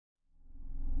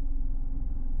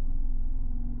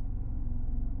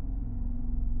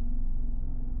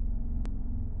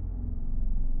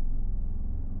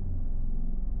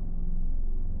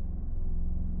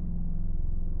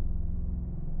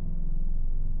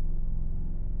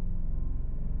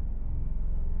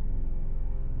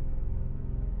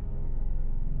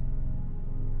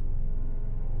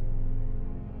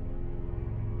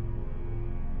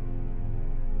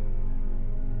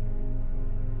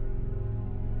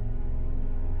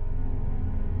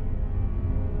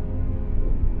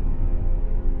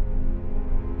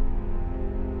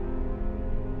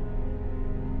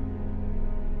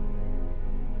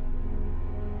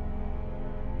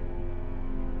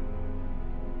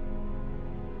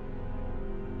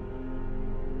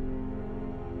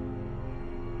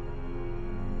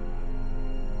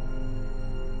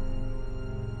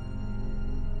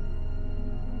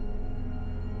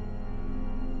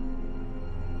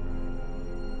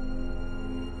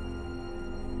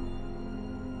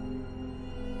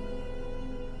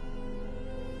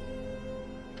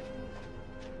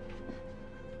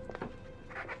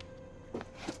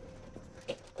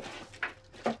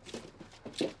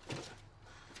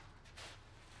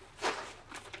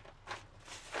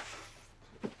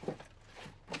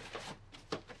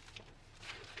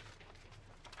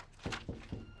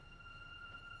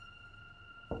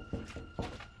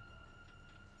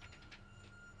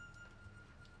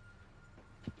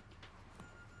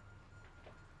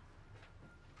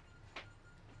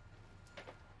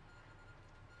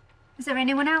Is there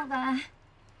anyone out there?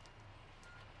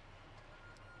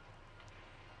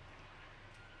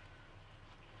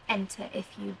 Enter if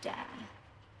you dare.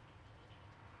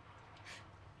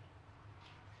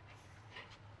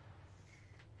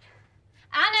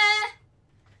 Anna!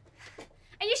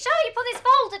 Are you sure you put this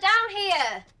folder down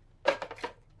here?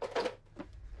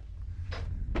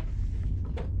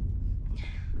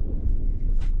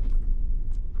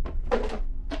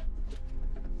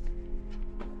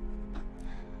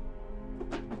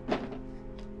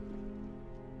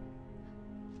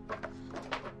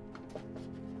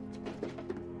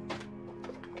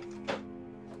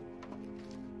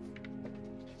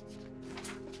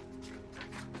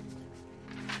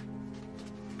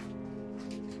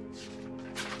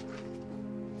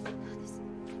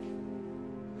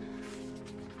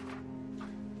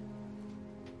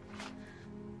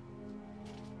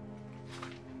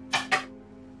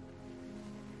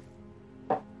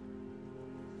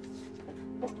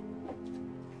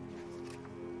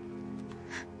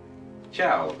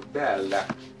 Ciao, bella.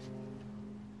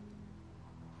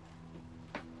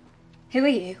 Who are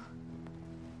you?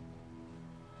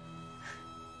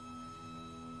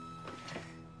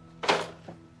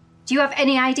 Do you have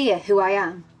any idea who I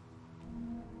am?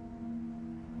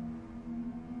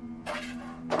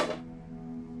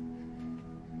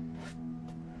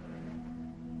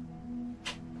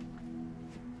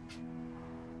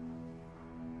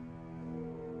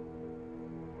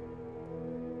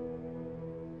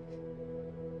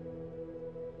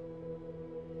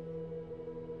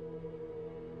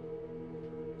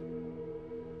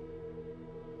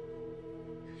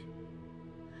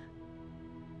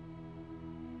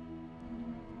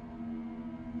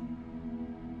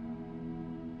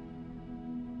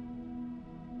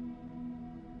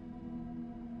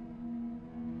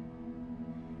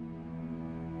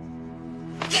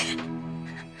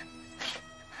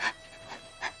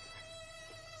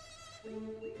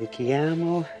 Mi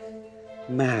chiamo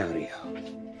Mario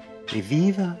e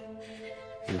vivo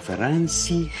in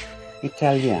Francia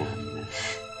italiana.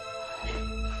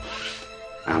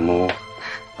 Amo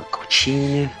la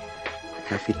cucina, la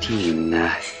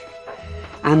caffettina,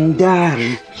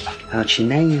 andare al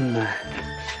cinema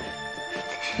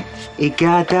e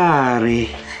guardare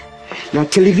la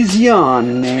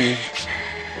televisione.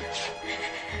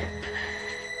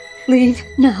 Leave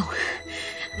now,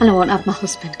 and I won't have my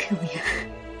husband kill you.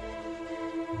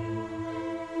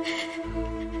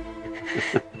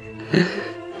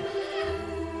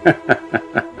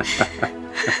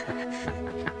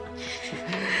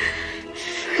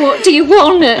 What do you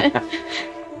want?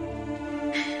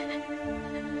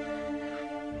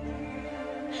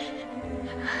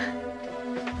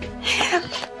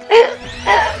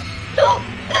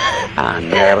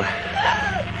 Anger.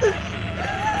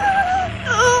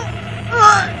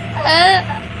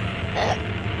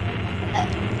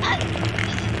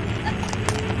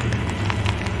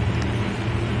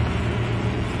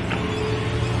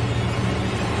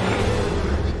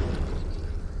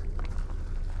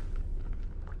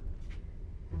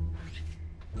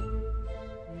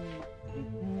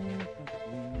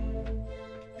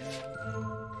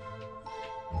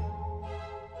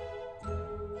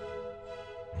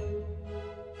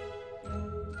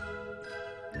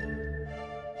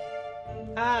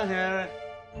 Anger.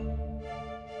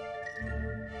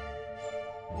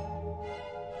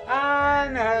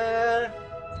 Anger.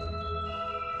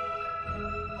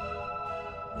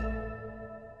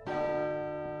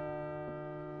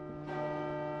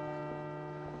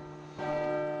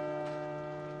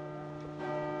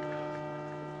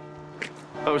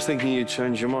 I was thinking you'd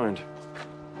change your mind.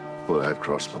 Well, that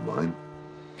crossed my mind.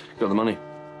 Got the money?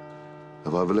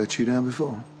 Have I ever let you down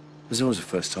before? There's always a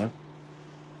first time.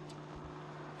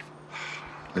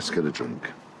 Let's get a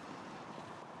drink.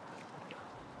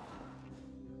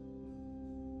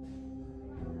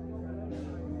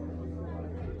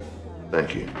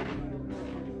 Thank you.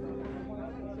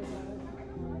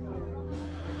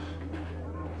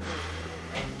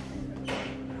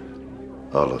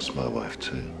 I lost my wife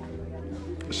too.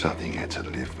 Something you had to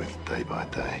live with day by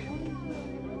day.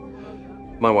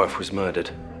 My wife was murdered,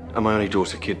 and my only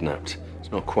daughter kidnapped.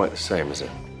 It's not quite the same, is it?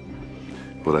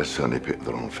 Well, they certainly picked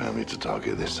the wrong family to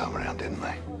target this time around, didn't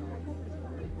they?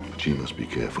 But you must be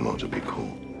careful not to be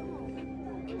caught.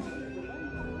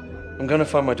 I'm going to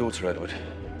find my daughter, Edward.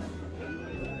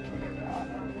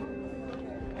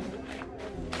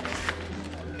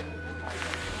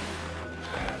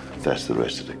 That's the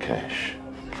rest of the cash.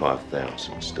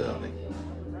 5,000 sterling.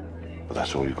 But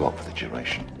that's all you got for the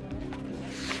duration.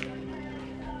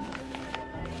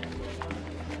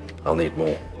 I'll need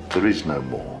more. There is no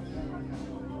more.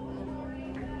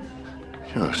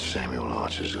 You know, Samuel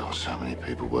Archer's got so many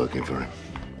people working for him.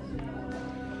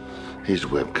 His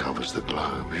web covers the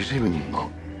globe. He's even got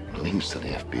links to the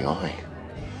FBI.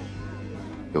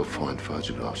 You'll find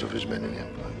photographs of his men in the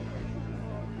envelope.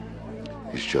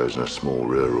 He's chosen a small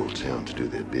rural town to do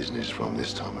their business from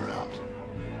this time around.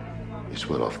 It's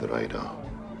well off the radar.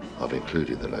 I've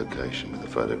included the location with the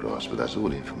photographs, but that's all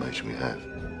the information we have.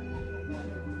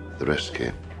 The rest,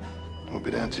 Kip, will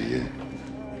be down to you.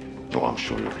 Oh, I'm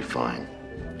sure you'll be fine.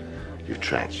 You've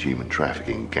tracked human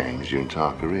trafficking gangs your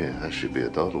entire career. That should be a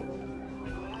doddle.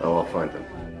 Oh, I'll find them.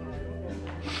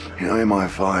 You know,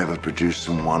 MI5 have produced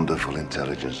some wonderful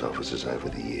intelligence officers over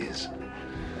the years.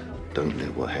 Don't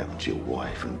let what happened to your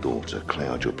wife and daughter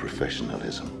cloud your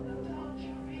professionalism.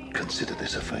 Consider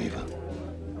this a favor.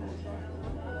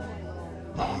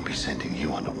 I won't be sending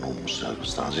you under normal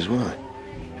circumstances, will I?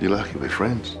 You're lucky we're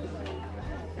friends.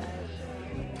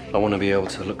 I want to be able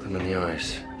to look them in the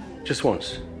eyes. Just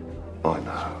once. I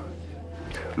know.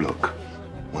 Look,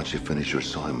 once you finish your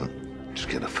assignment, just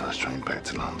get the first train back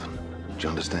to London. Do you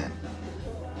understand?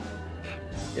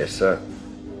 Yes, sir.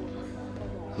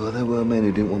 Well, there were men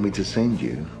who didn't want me to send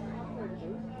you.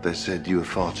 They said you were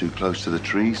far too close to the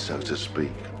trees, so to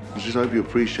speak. I just hope you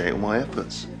appreciate all my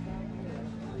efforts.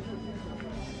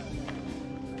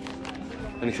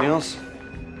 Anything else?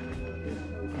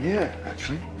 Yeah,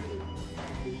 actually.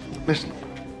 Listen.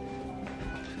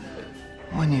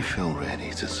 When you feel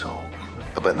ready to talk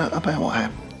about what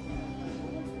happened,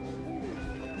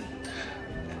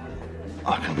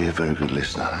 I can be a very good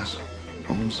listener, that's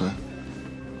all I'm saying.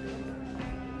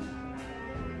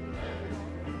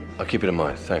 I'll keep it in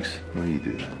mind, thanks. Well, you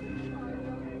do that.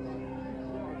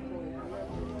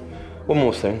 One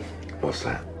more thing. What's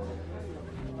that?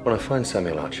 When I find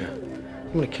Samuel Archer,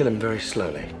 I'm going to kill him very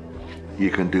slowly. You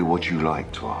can do what you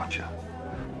like to Archer.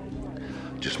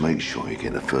 Just make sure you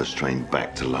get the first train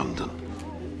back to London.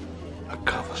 A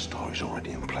cover story's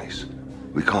already in place.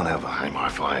 We can't have a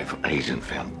MI5 agent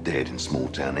found dead in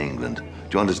small-town England.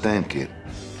 Do you understand, kid?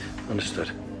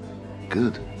 Understood.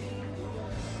 Good.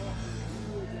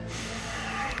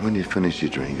 When you finish your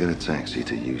drink, get a taxi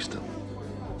to Euston.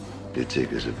 Your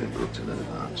tickets have been booked in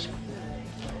advance.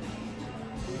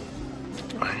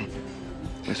 Right.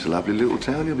 It's a lovely little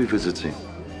town you'll be visiting.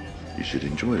 You should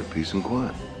enjoy the peace and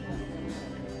quiet.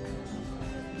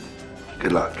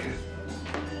 Good luck, kid.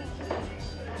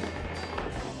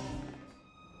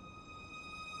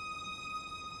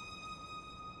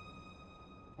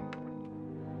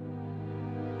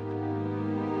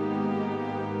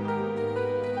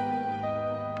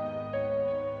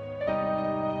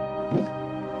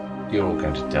 You're all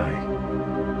going to die.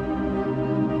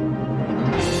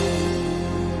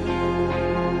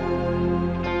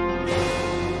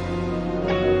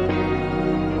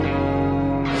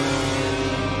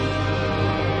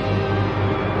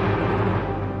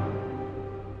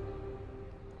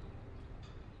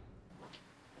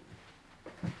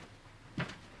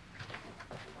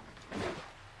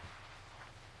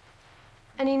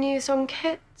 Any news on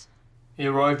Kit? He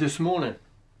arrived this morning.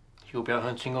 He'll be out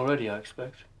hunting already, I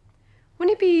expect.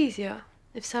 Wouldn't it be easier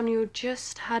if Samuel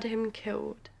just had him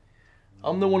killed?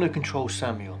 I'm the one who controls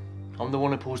Samuel. I'm the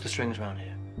one who pulls the strings around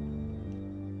here.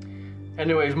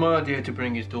 Anyway, it's my idea to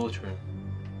bring his daughter in.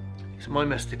 It's my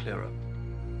mess to clear up.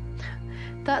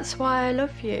 That's why I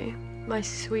love you, my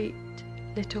sweet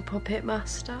little puppet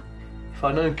master. If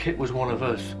I'd known Kit was one of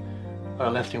us, I'd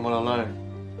have left him well alone.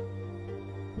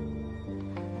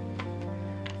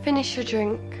 Finish your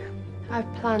drink. I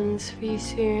have plans for you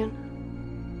soon.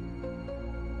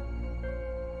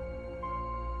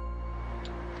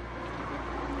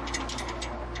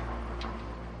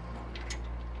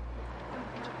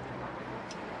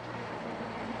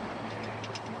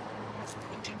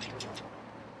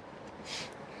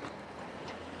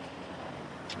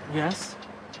 Yes?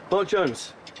 Mark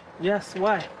Jones, Yes,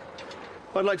 why?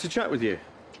 I'd like to chat with you.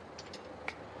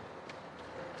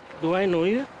 Do I know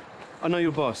you? I know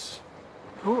your boss.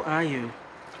 Who are you?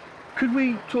 Could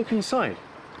we talk inside?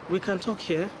 We can talk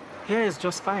here. Here is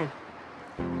just fine.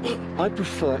 I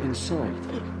prefer inside.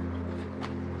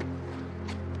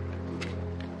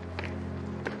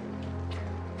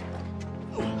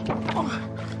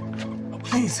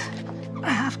 Please, I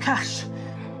have cash.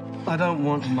 I don't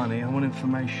want money, I want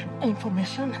information.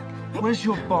 Information? Where's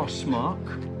your boss, Mark?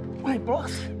 My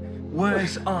boss?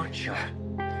 Where's Archer?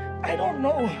 I don't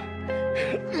know.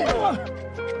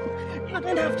 You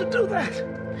didn't have to do that.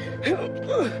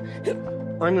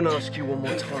 I'm going to ask you one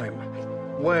more time.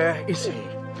 Where is he?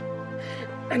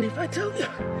 And if I tell you,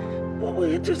 what will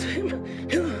you do to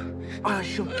him? I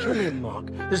shall kill him, Mark.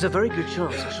 There's a very good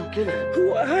chance I shall kill him.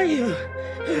 Who are you?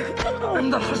 I'm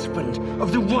the husband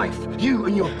of the wife you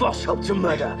and your boss helped to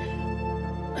murder.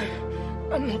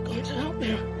 I'm not going to help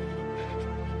you.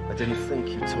 I didn't think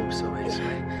you'd talk so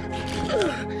easily.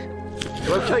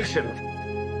 Location?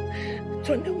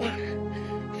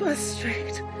 21 First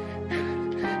Street.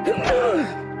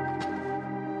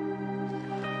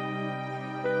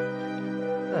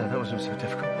 Oh, that wasn't so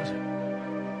difficult, was it?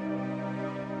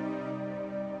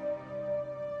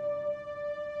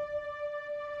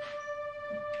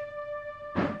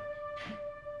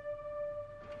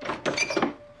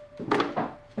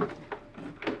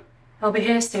 I'll be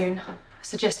here soon. I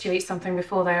suggest you eat something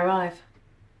before they arrive.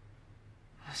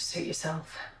 Suit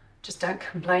yourself. Just don't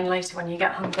complain later when you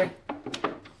get hungry.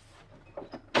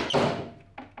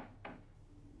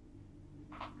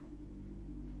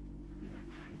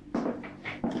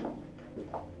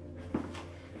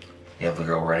 You have the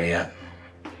girl ready yet?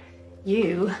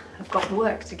 You have got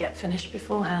work to get finished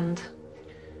beforehand.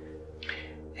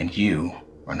 And you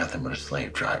are nothing but a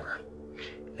slave driver.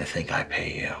 They think I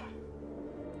pay you.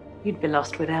 You'd be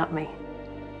lost without me.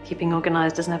 Keeping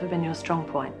organized has never been your strong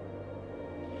point.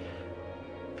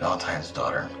 Valentine's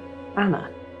daughter.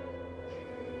 Anna.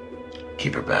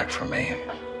 Keep her back from me.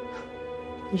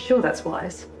 You sure that's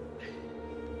wise?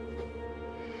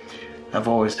 I've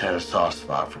always had a soft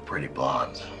spot for pretty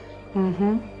blondes.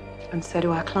 Mm-hmm. And so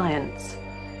do our clients.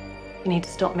 You need to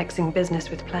stop mixing business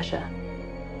with pleasure.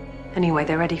 Anyway,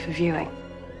 they're ready for viewing.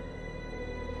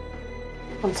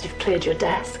 Once you've cleared your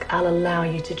desk, I'll allow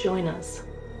you to join us.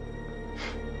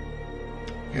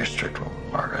 You're a strict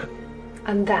woman, Margaret.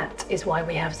 And that is why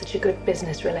we have such a good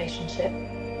business relationship.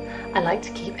 I like to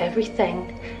keep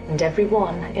everything and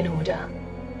everyone in order.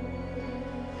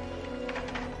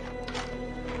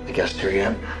 The guests here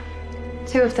yet?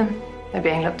 2 of them. They're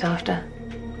being looked after.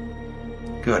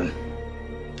 Good.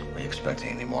 Are you expecting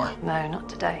any more? No, not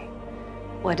today.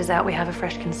 Word is out we have a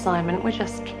fresh consignment. We're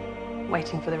just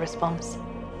waiting for the response.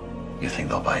 You think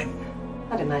they'll bite?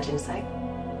 I'd imagine so.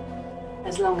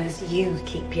 As long as you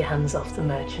keep your hands off the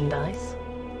merchandise.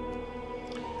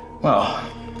 Well,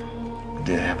 we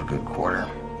did have a good quarter.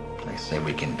 They say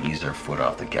we can ease our foot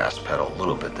off the gas pedal a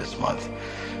little bit this month.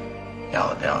 Now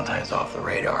that Valentine's off the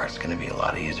radar, it's going to be a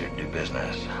lot easier to do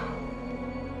business.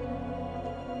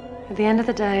 At the end of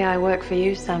the day, I work for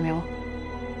you, Samuel.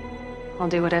 I'll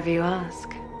do whatever you ask.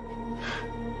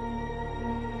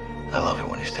 I love it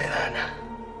when you say that.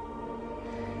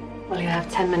 Well, you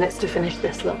have 10 minutes to finish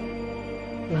this lot,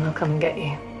 and then I'll come and get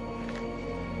you.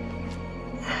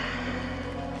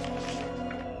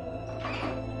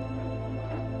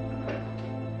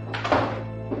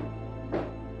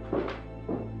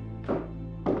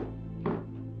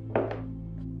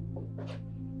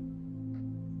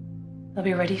 They'll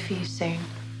be ready for you soon.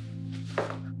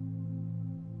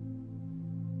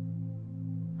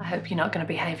 I hope you're not going to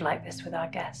behave like this with our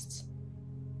guests.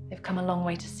 They've come a long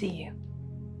way to see you,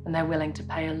 and they're willing to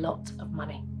pay a lot of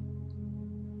money.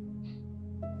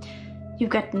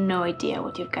 You've got no idea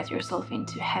what you've got yourself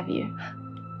into, have you?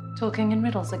 Talking in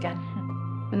riddles again.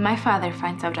 When my father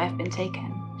finds out I've been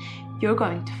taken, you're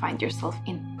going to find yourself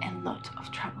in a lot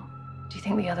of trouble. Do you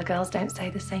think the other girls don't say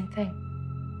the same thing?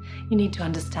 You need to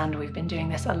understand we've been doing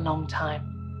this a long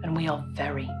time, and we are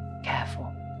very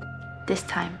careful. This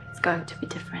time, it's going to be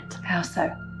different. How so?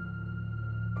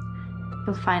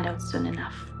 You'll find out soon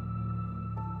enough.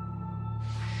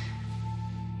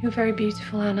 You're very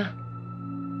beautiful, Anna.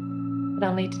 But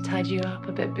I'll need to tidy you up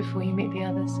a bit before you meet the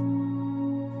others.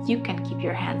 You can keep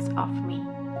your hands off me.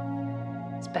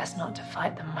 It's best not to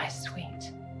fight them, my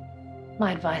sweet.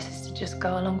 My advice is to just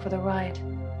go along for the ride.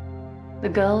 The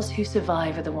girls who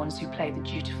survive are the ones who play the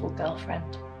dutiful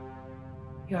girlfriend.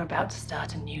 You're about to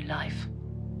start a new life.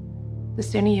 The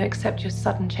sooner you accept your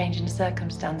sudden change in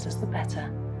circumstances, the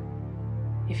better.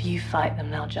 If you fight them,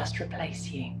 they'll just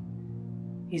replace you.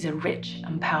 These are rich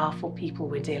and powerful people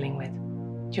we're dealing with.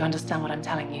 Do you understand what I'm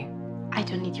telling you? I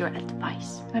don't need your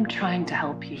advice. I'm trying to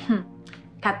help you.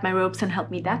 Cut my ropes and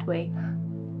help me that way.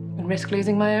 And risk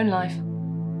losing my own life.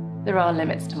 There are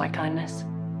limits to my kindness.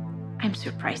 I'm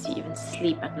surprised you even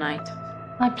sleep at night.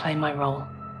 I play my role.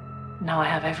 Now I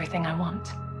have everything I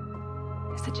want.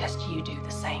 I suggest you do the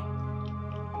same.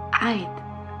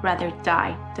 I'd rather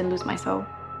die than lose my soul.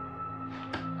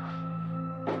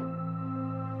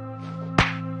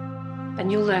 Then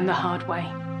you'll learn the hard way.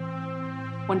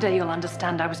 One day you'll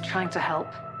understand I was trying to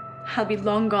help. I'll be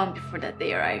long gone before that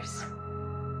day arrives.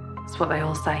 That's what they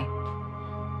all say.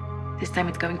 This time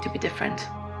it's going to be different.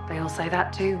 They all say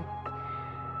that too.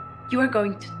 You are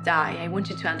going to die. I want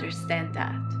you to understand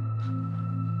that.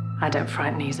 I don't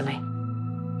frighten easily.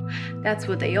 That's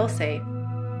what they all say.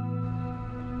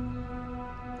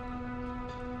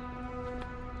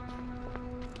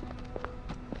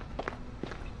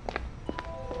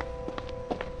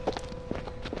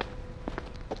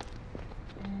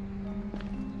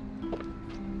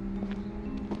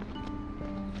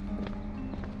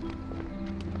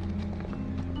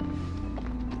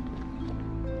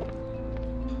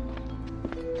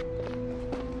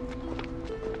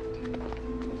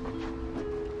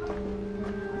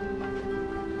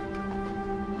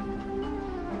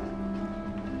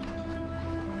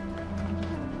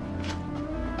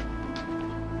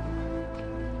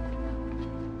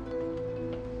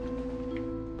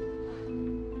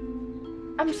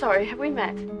 I'm sorry, have we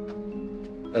met?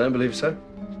 I don't believe so.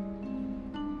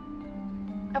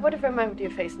 I would have remembered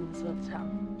your face in this little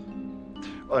town.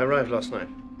 I arrived last night.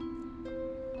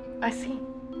 I see.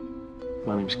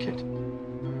 My name's Kit.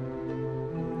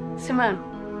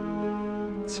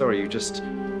 Simone. Sorry, you just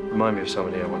remind me of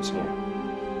somebody I once knew.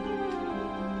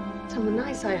 Someone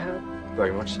nice, I hope.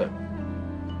 Very much so.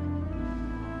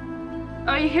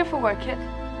 Are you here for work, Kit?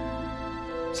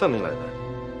 Something like that.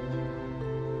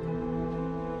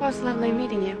 Well, it was lovely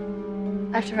meeting you.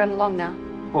 I have to run along now.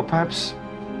 Well, perhaps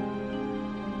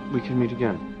we can meet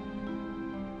again.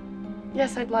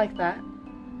 Yes, I'd like that.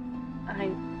 I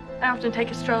often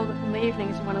take a stroll in the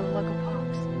evenings in one of the local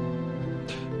parks.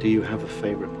 Do you have a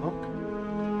favorite park?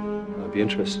 I'd be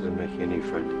interested in making a new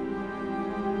friend.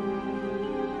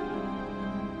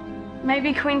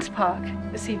 Maybe Queen's Park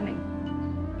this evening.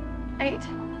 8.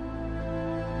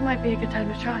 Might be a good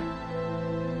time to try.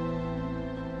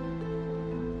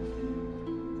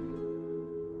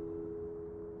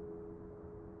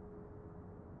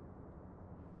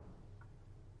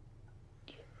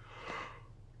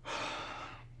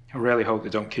 I really hope they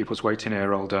don't keep us waiting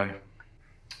here all day.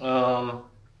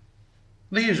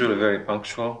 They're usually very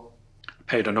punctual. I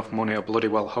paid enough money, I bloody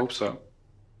well hope so.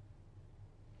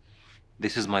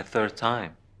 This is my 3rd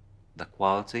time. The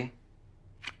quality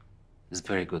is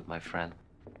very good, my friend.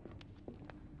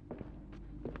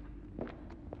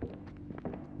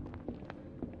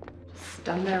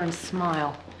 Stand there and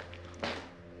smile.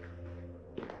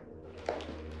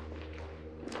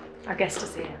 Our guest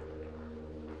is here.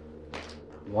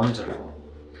 Wonderful.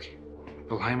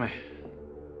 Blimey.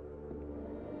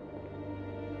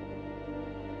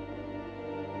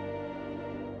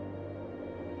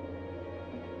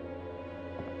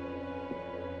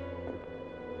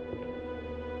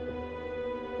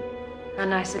 How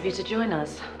nice of you to join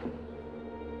us.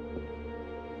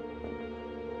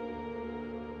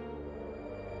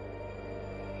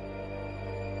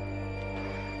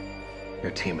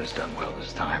 Your team has done well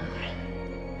this time.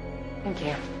 Thank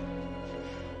you.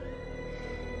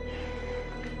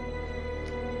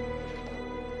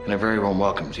 And a very warm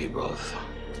welcome to you both.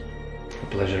 The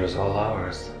pleasure is all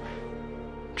ours.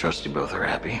 Trust you both are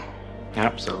happy.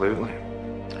 Absolutely.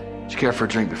 Do you care for a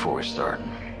drink before we start?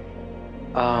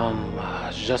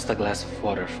 Just a glass of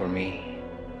water for me.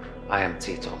 I am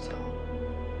teetotal.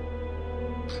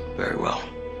 Very well.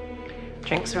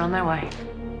 Drinks are on their way.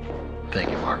 Thank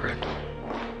you, Margaret.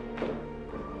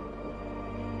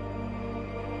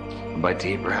 A bite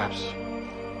to eat, perhaps?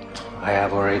 I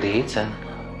have already eaten.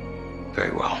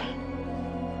 Very well.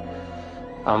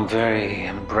 I'm very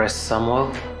impressed,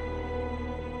 Samuel.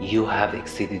 You have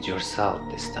exceeded yourself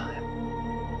this time.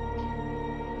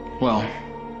 Well,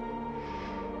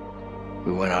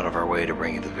 we went out of our way to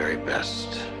bring you the very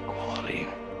best quality.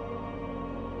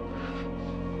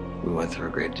 We went through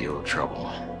a great deal of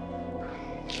trouble.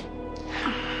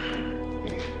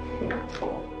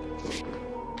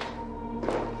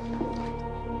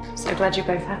 So glad you're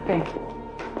both happy.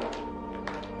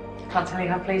 Can't tell you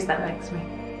how pleased that makes me.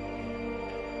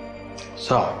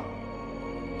 So,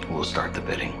 we'll start the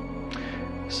bidding.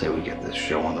 Say we get this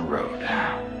show on the road.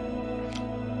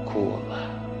 Cool.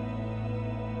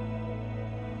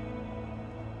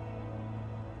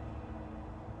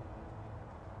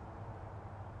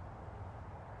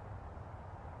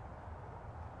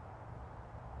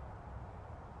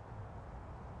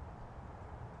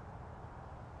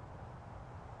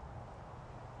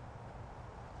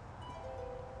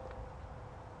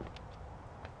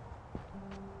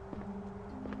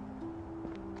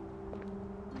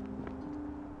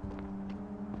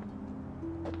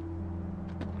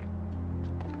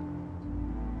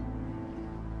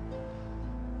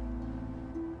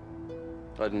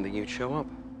 I didn't think you'd show up.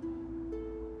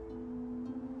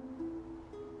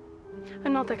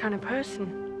 I'm not that kind of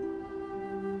person.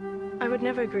 I would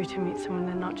never agree to meet someone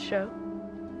and not show.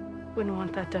 Wouldn't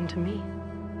want that done to me.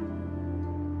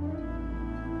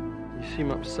 You seem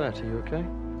upset. Are you okay?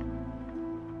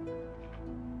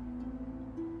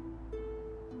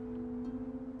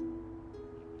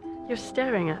 You're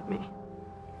staring at me.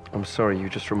 I'm sorry, you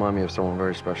just remind me of someone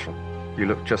very special. You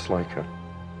look just like her.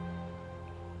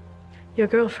 Your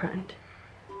girlfriend.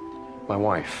 My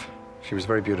wife. She was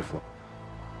very beautiful.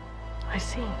 I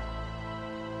see.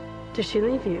 Did she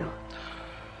leave you?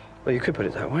 Well, you could put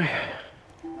it that way.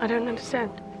 I don't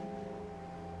understand.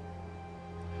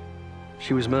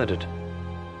 She was murdered.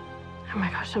 Oh my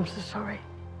gosh, I'm so sorry.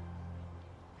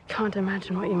 I can't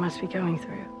imagine what you must be going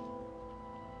through.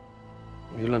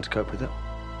 You learned to cope with it.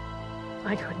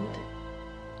 I couldn't.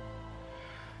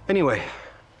 Anyway,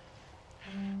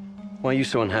 why are you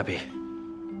so unhappy?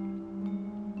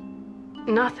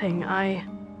 Nothing. I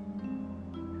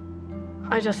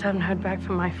just haven't heard back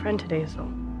from my friend today, is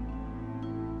all.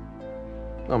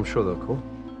 I'm sure they'll call.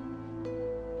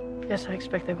 Yes, I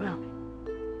expect they will.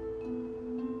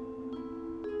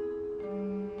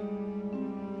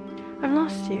 I've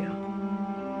lost you.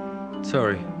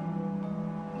 Sorry.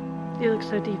 You look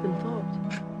so deep in thought.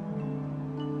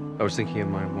 I was thinking of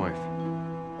my wife.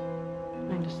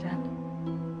 I understand.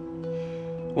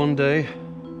 One day,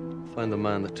 find the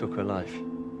man that took her life.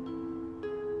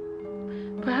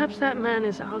 Perhaps that man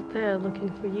is out there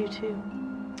looking for you too.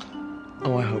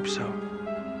 Oh, I hope so.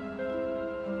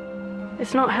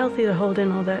 It's not healthy to hold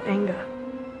in all that anger.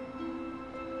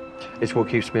 It's what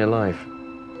keeps me alive.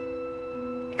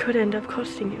 It could end up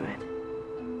costing you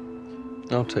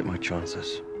it. I'll take my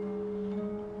chances.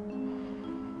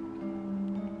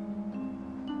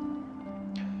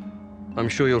 I'm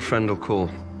sure your friend will call.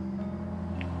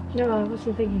 No, I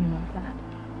wasn't thinking about that.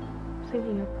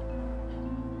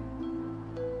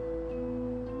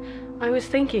 I was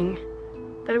thinking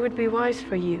that it would be wise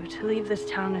for you to leave this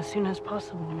town as soon as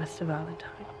possible, Mr.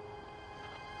 Valentine.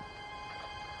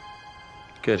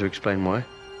 Care to explain why?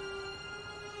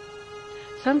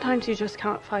 Sometimes you just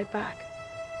can't fight back.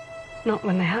 Not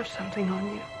when they have something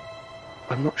on you.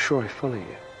 I'm not sure I follow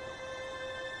you.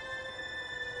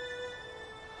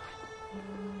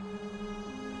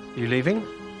 You leaving?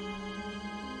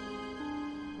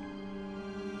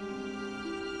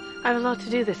 I have a lot to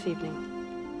do this evening.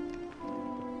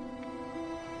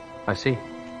 I see.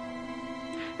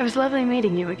 It was lovely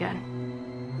meeting you again.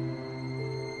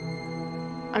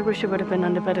 I wish it would have been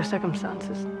under better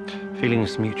circumstances.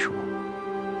 Feelings mutual.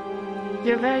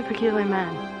 You're a very peculiar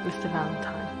man, Mr.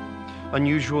 Valentine.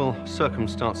 Unusual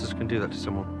circumstances can do that to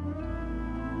someone.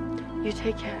 You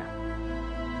take care.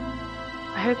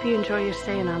 I hope you enjoy your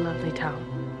stay in our lovely town.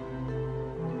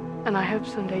 And I hope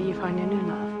someday you find a new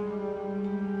love.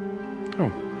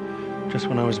 Oh, just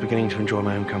when I was beginning to enjoy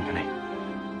my own company.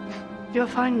 You'll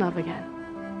find love again.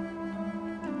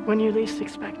 When you least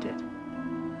expect it.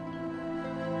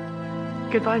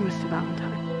 Goodbye, Mr. Valentine.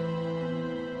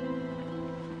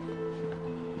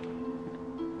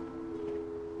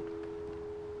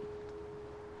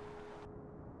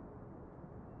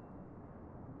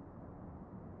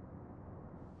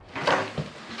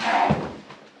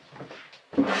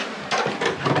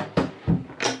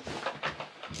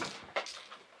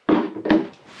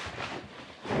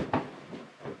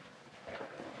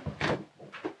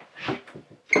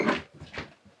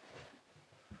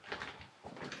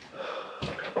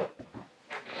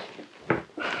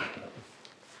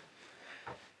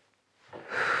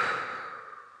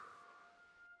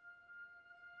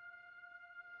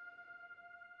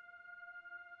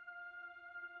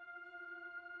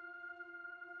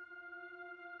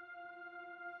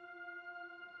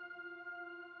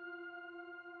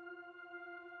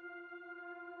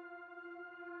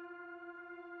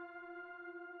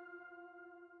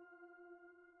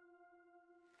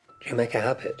 Do you make a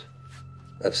habit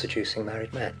of seducing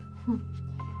married men?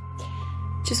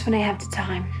 Just when I have the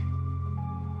time.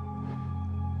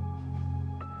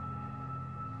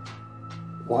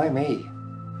 Why me?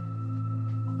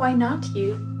 Why not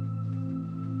you?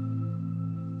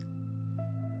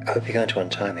 I hope you're going to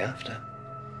untie me after.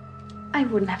 I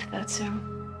wouldn't have thought so.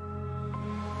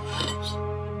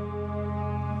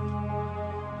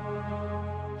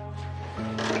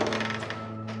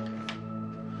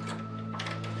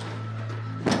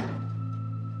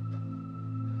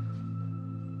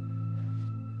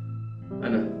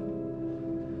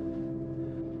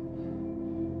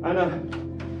 Anna.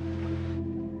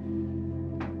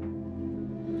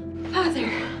 Father.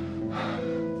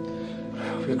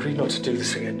 We agreed not to do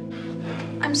this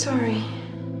again. I'm sorry.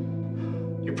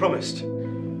 You promised.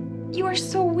 You are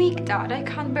so weak, Dad. I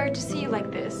can't bear to see you like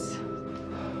this.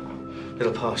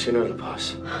 It'll pass, you know it'll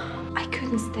pass. I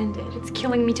couldn't stand it. It's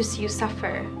killing me to see you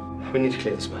suffer. We need to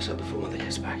clear this mess up before Mother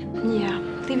gets back. Yeah,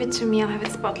 leave it to me. I'll have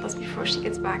it spotless before she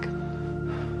gets back.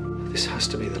 This has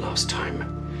to be the last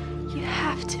time. You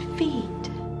have to feed.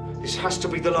 This has to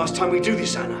be the last time we do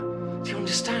this, Anna. Do you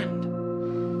understand?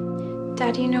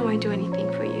 Dad, you know I'd do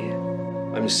anything for you.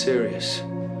 I'm serious.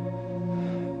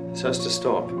 This has to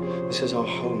stop. This is our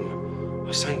home,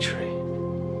 our sanctuary.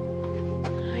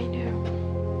 I know.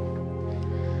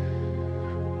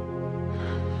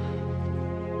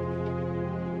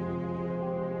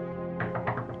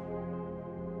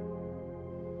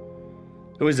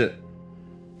 Who is it?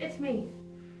 It's me.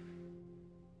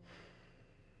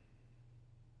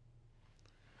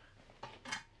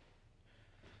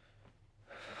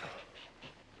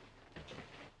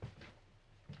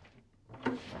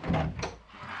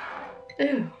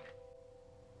 Ew.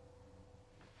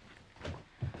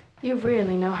 You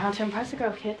really know how to impress a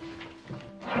girl, kid.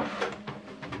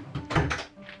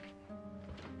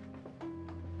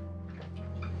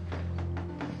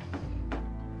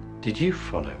 Did you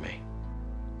follow me?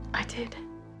 I did.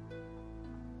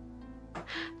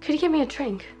 Could you give me a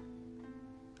drink?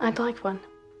 I'd like one.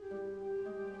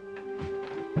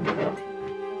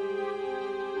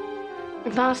 A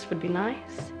glass would be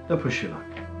nice. Don't push your luck.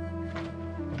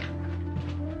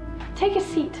 Take a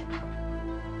seat.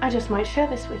 I just might share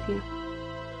this with you.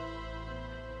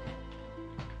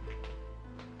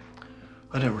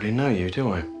 I don't really know you,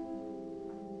 do I?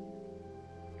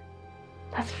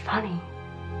 That's funny.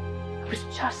 I was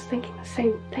just thinking the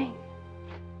same thing.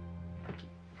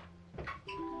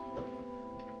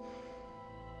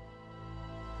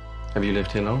 Have you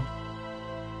lived here long?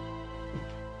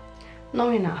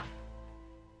 Long enough.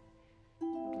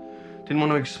 Didn't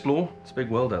want to explore? It's a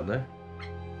big world out there.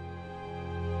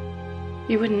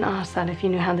 You wouldn't ask that if you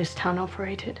knew how this town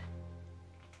operated.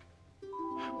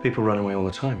 People run away all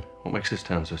the time. What makes this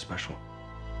town so special?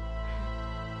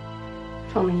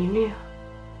 If only you knew.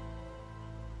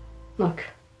 Look,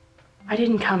 I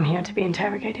didn't come here to be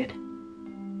interrogated.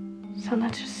 So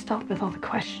let's just stop with all the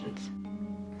questions.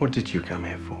 What did you come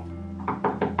here for?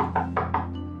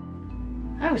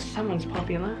 I was someone's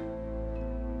popular.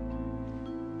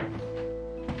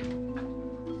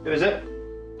 Who is it?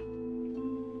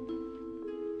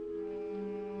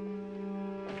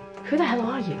 Who the hell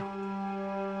are you?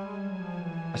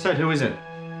 I said, who is it?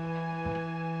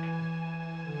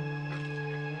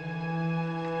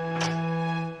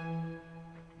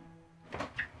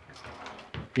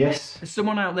 Yes?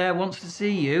 Someone out there wants to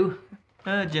see you.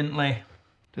 Urgently.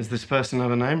 Does this person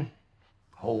have a name?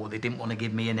 Oh, they didn't want to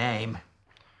give me a name.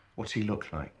 What's he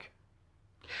look like?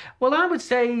 Well, I would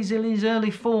say he's in his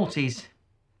early 40s.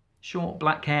 Short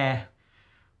black hair.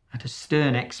 And a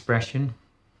stern expression.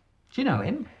 Do you know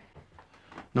him?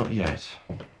 Not yet.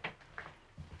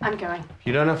 I'm going.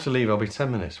 You don't have to leave. I'll be 10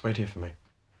 minutes. Wait here for me.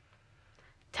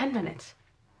 10 minutes.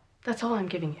 That's all I'm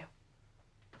giving you.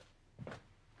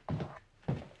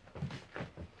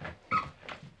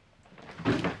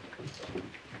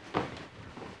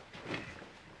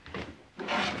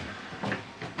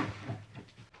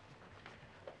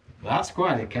 That's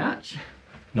quite a catch.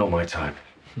 Not my time.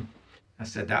 I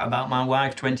said that about my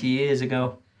wife 20 years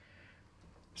ago.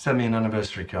 Send me an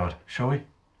anniversary card, shall we?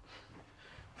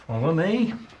 Follow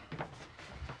me.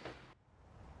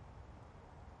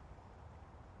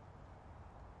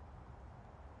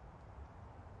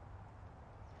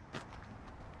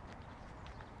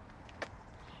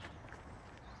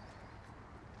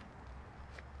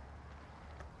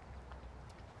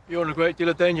 You're in a great deal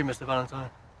of danger, Mr. Valentine.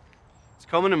 It's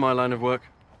common in my line of work.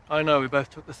 I know, we both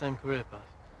took the same career path.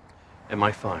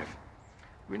 MI5.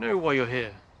 We know why you're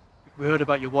here. We heard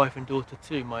about your wife and daughter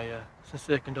too. My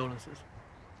sincere condolences.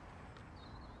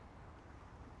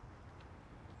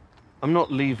 I'm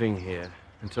not leaving here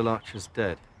until Archer's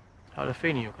dead. I had a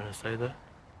feeling you were going to say that.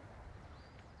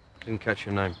 Didn't catch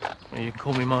your name. Well, you can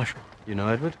call me Marshall. You know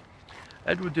Edward?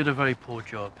 Edward did a very poor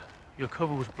job. Your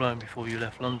cover was blown before you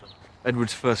left London.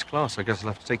 Edward's first class. I guess I'll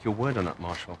have to take your word on that,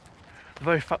 Marshal. The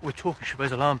very fact we're talking should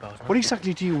raise alarm bells. What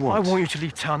exactly do you want? I want you to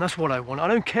leave town. That's what I want. I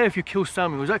don't care if you kill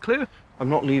Samuel. Is that clear? I'm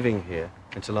not leaving here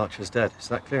until Archer's dead. Is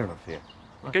that clear enough for you?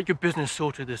 Well, get your business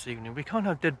sorted this evening. We can't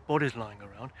have dead bodies lying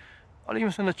around. I'll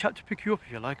even send a chap to pick you up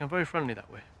if you like. I'm very friendly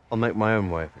that way. I'll make my own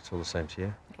way if it's all the same to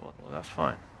you. Well, that's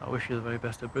fine. I wish you the very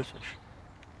best of British.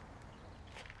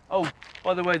 Oh,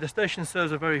 by the way, the station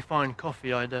serves a very fine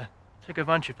coffee. I'd take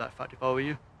advantage of that fact if I were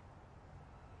you.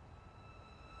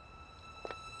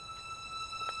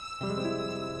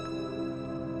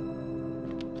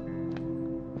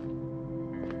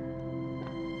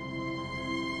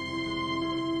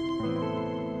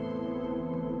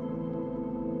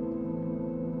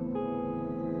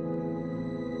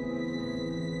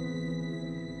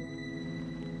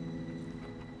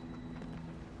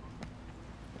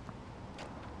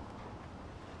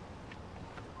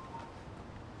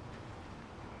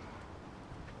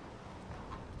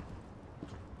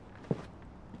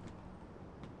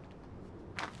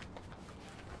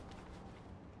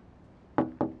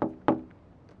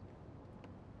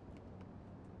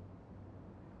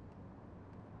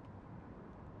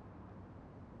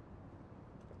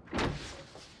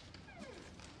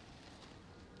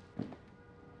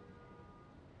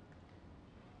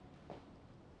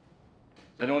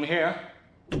 Anyone here?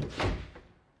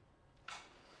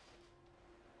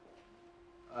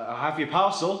 I have your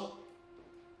parcel.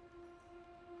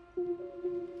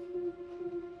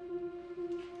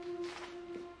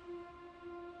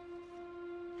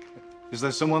 Is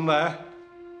there someone there?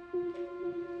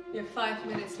 You're 5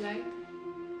 minutes late.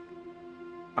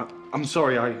 I'm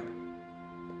sorry, I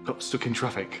got stuck in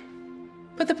traffic.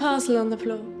 Put the parcel on the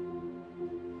floor.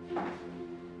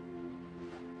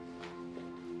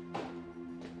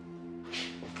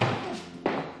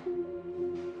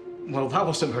 Well, that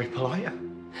wasn't very polite.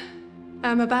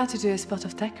 I'm about to do a spot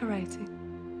of decorating.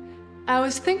 I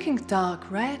was thinking dark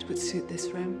red would suit this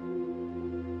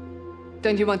room.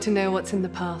 Don't you want to know what's in the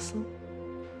parcel?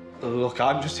 Look,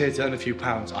 I'm just here to earn a few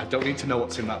pounds. I don't need to know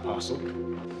what's in that parcel.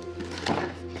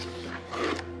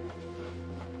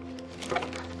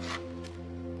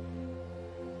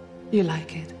 You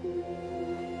like it?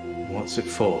 What's it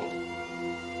for?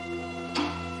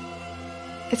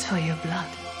 It's for your blood.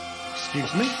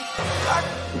 Excuse me?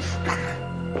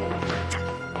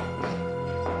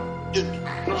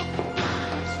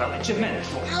 Spell it, you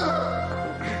mental.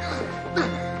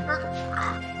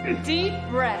 Deep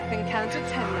breath and count to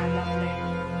 10, my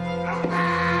lovely.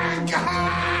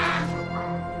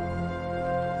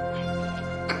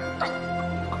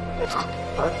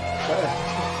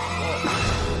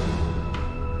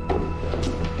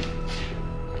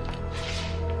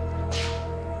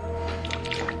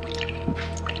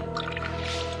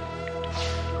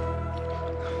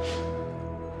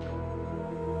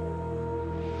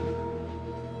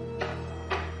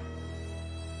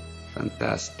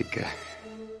 Fantastica.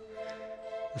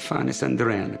 The finest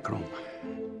adrenochrome.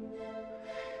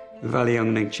 Vale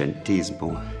un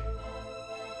centesimo.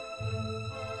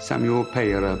 Samuel will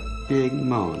pay her a big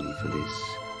money for this.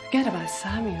 Forget about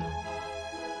Samuel.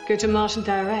 Go to Martian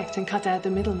Direct and cut out the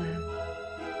middleman.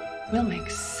 We'll make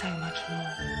so much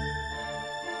more.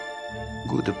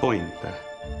 Good point.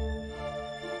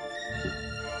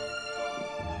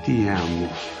 Ti amo.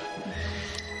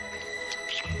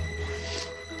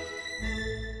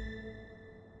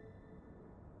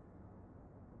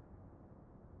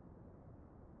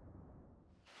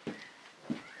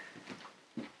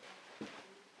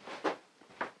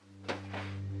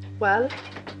 Well,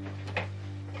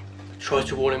 Tried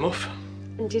to warn him off.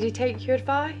 and did he take your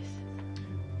advice?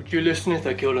 Would you listen if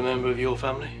they killed a member of your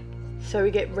family? So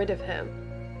we get rid of him?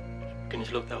 Can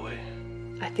it look that way?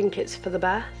 I think it's for the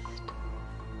best.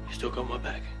 You still got my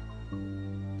back.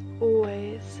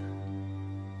 Always.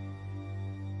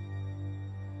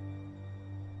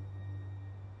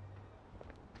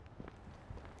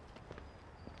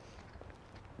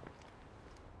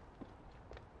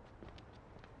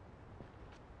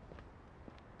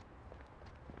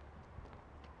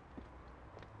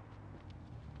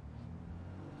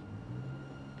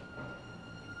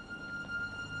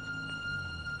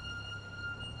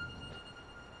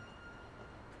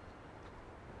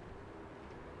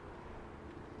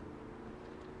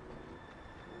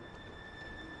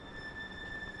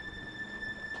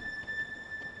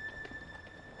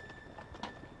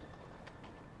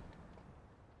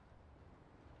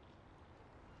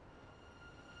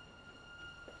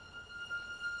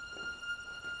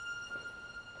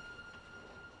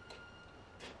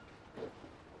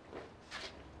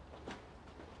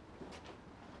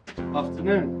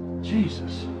 Afternoon.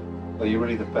 Jesus. Are you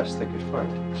really the best they could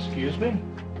find? Excuse me?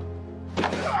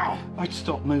 I'd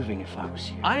stop moving if I was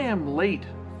you. I am late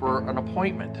for an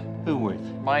appointment. Who with?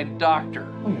 My doctor.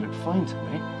 Oh, you look fine to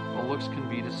me. Well, looks can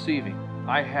be deceiving.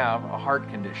 I have a heart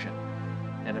condition.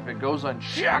 And if it goes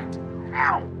unchecked,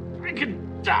 ow, I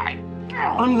could die.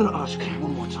 Ow. I'm gonna ask you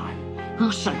one more time.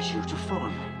 Who sent you to follow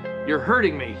me? You're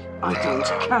hurting me. I don't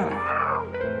care.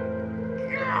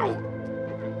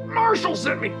 Marshall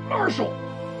sent me! Marshall!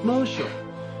 Marshall?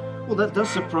 Well, that does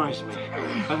surprise me.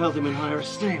 I held him in higher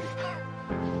esteem.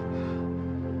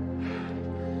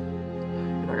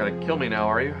 You're not gonna kill me now,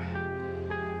 are you?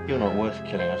 You're not worth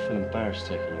killing. I feel embarrassed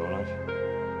taking your life.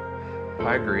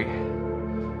 I agree.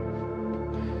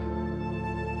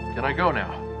 Can I go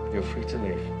now? You're free to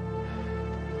leave.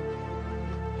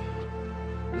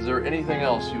 Is there anything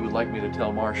else you would like me to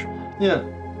tell Marshall? Yeah.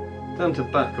 Tell him to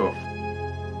back off.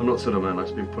 I'm not sort of man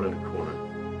that's been put in a corner.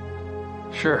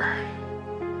 Sure.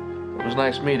 It was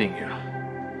nice meeting you.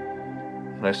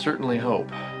 And I certainly hope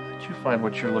that you find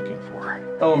what you're looking for.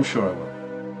 Oh, I'm sure I will.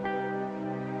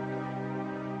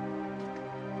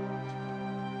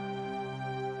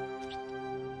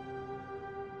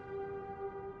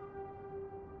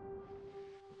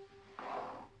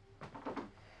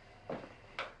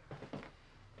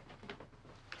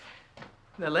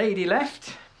 The lady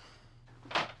left.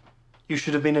 You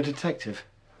should have been a detective.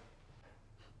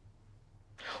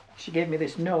 She gave me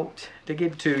this note to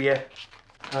give to you.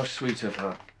 How sweet of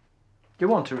her. Do you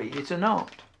want to read it or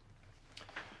not?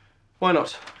 Why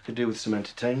not? I could do with some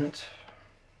entertainment.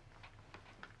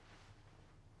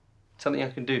 Something I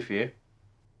can do for you?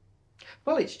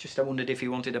 Well, it's just I wondered if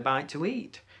you wanted a bite to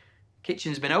eat.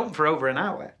 Kitchen's been open for over an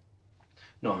hour.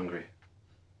 Not hungry.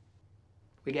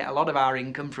 We get a lot of our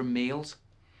income from meals.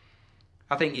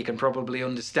 I think you can probably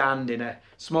understand in a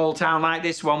small town like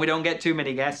this one, we don't get too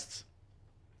many guests.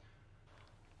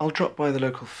 I'll drop by the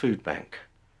local food bank.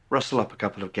 Rustle up a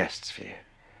couple of guests for you.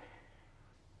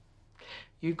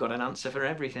 You've got an answer for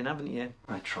everything, haven't you?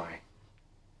 I try.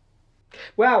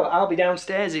 Well, I'll be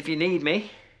downstairs if you need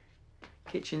me.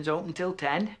 Kitchen's open till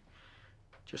 10.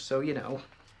 Just so you know.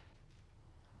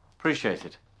 Appreciate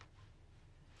it.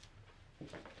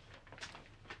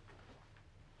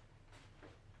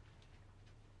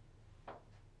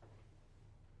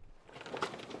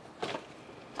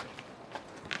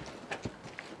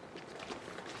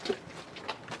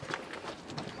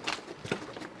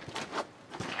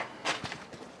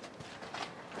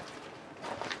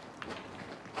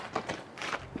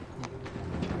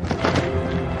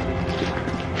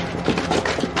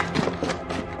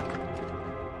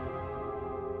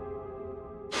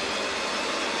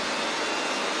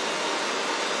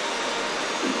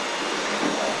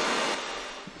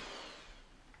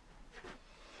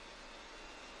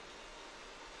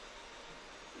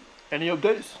 Any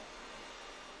updates?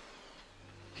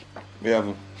 We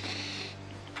haven't.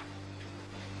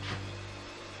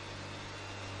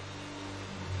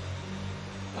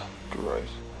 Oh, great.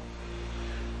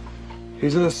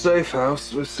 He's in a safe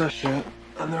house with Sasha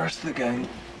and the rest of the gang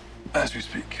as we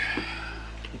speak.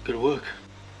 Good work.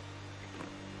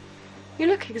 You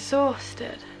look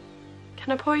exhausted.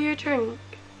 Can I pour you a drink?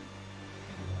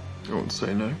 I won't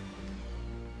say no.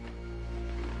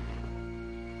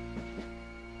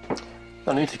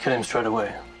 I need to kill him straight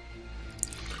away.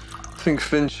 I think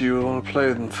Finchy will want to play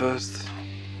with him first.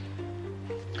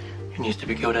 He needs to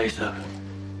be killed ASAP.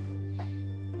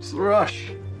 What's the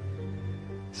rush?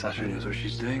 Sasha knows what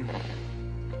she's doing.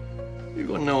 You've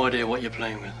got no idea what you're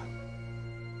playing with.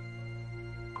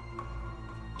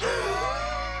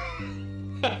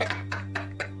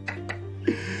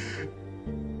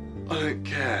 I don't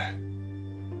care.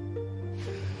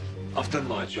 I've done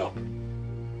my job.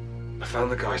 I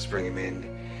found the guys to bring him in,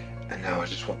 and now I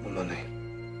just want the money.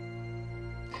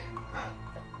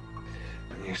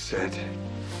 And you said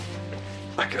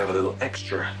I could have a little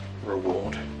extra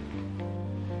reward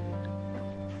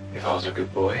if I was a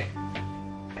good boy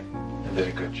and did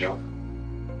a good job.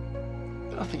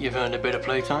 I think you've earned a bit of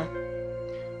playtime.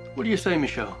 What do you say,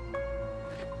 Michelle?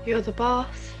 You're the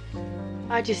boss.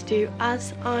 I just do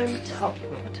as I'm told.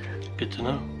 Good to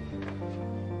know.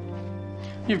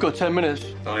 You've got 10 minutes.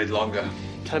 I need longer.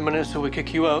 10 minutes till we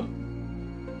kick you out.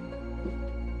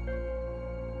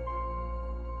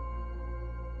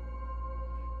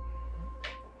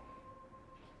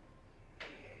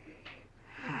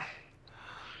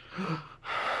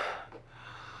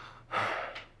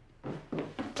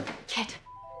 Kid.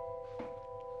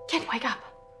 Kid, wake up.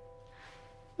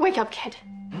 Wake up, kid.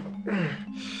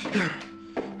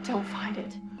 Don't find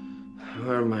it.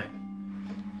 Where am I?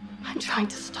 I'm trying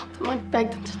to stop them. I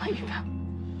begged them to let you go.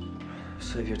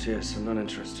 Save your tears. I'm not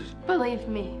interested. Believe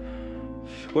me.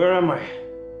 Where am I?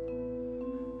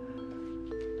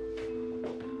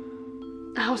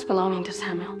 A house belonging to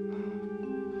Samuel.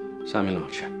 Samuel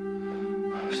Archer.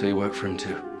 So you work for him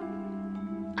too?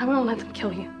 I won't let them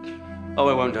kill you. Oh,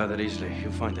 I won't die that easily.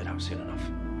 You'll find it out soon enough.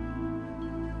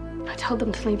 I told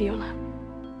them to leave you alone.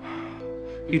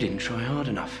 You didn't try hard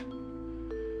enough.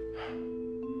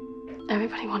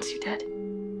 Everybody wants you dead.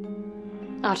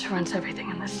 Archer runs everything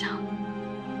in this town.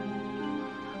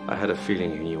 I had a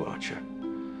feeling you knew Archer.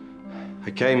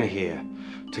 I came here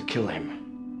to kill him.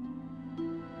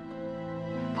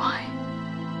 Why?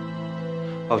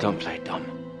 Oh, don't play dumb.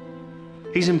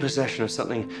 He's in possession of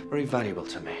something very valuable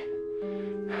to me.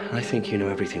 I think you know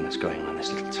everything that's going on in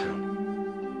this little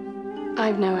town. I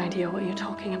have no idea what you're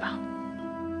talking about.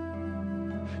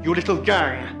 Your little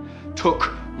gang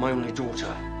took my only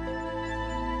daughter.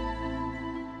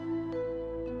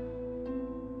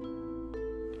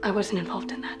 I wasn't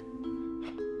involved in that.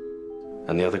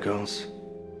 And the other girls?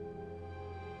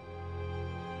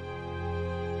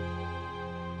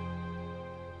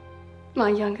 My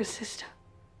younger sister.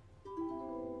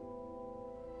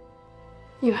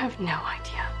 You have no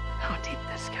idea how deep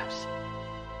this goes.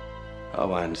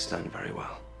 Oh, I understand very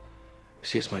well.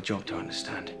 See, it's my job to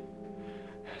understand.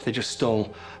 They just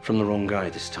stole from the wrong guy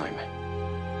this time.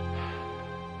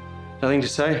 Nothing to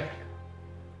say?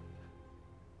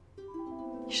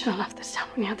 You should have left this town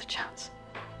when you had the chance.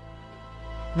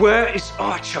 Where is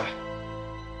Archer?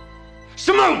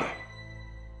 Simone!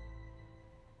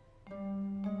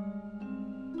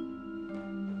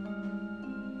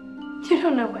 You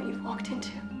don't know what you've walked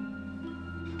into.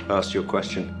 I asked you a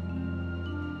question.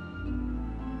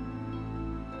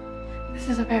 This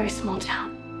is a very small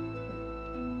town.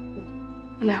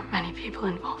 And there are many people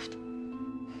involved.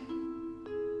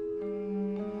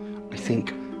 I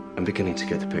think I'm beginning to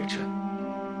get the picture.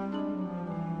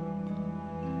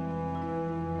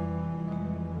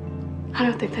 I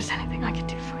don't think there's anything I can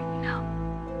do for you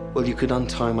now. Well, you could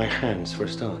untie my hands for a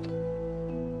start.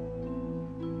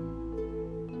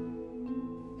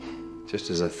 Just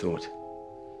as I thought.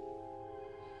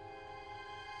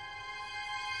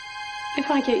 If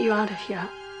I get you out of here,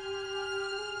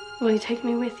 will you take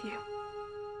me with you?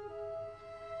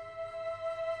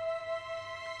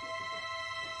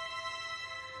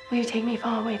 Will you take me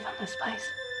far away from this place?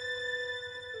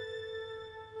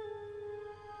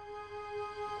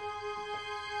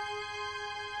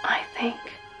 I think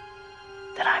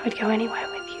that I would go anywhere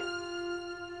with you.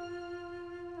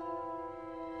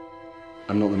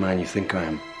 I'm not the man you think I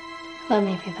am. Let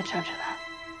me be the judge of that.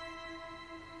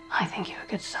 I think you're a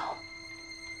good soul.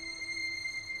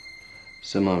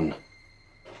 Simone.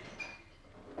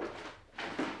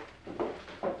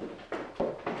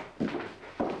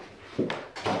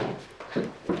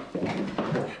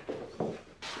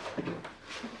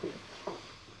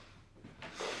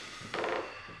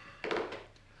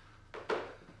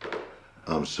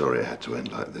 I'm sorry it had to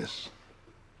end like this.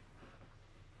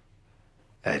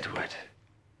 Edward.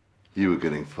 You were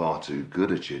getting far too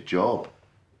good at your job.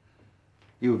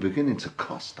 You were beginning to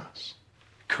cost us.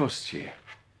 Cost you?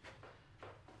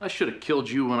 I should have killed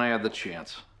you when I had the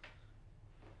chance.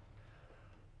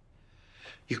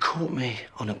 You caught me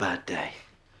on a bad day.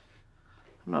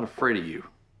 I'm not afraid of you.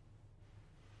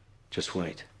 Just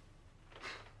wait.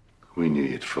 We knew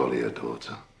you'd follow your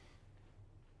daughter.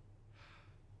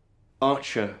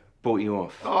 Archer bought you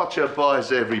off. Archer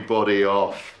buys everybody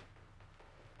off.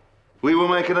 We were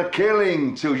making a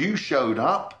killing till you showed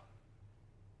up.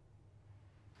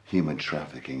 Human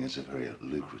trafficking is a very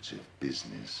lucrative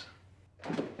business.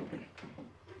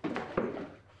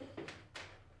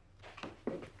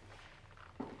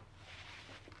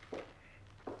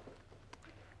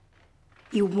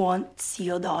 You won't see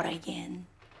your daughter again.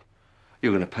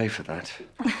 You're going to pay for that.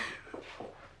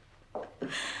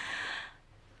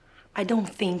 I don't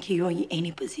think you're in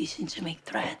any position to make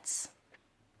threats.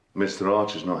 Mr.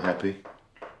 Archer's not happy.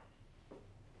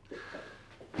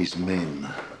 His men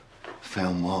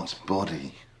found Mark's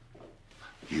body.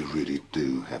 You really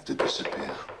do have to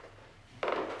disappear.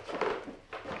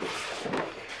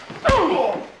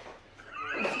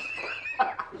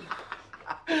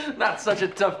 Not such a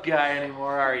tough guy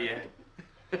anymore, are you?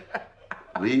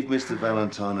 Leave Mr.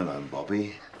 Valentine alone,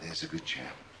 Bobby. There's a good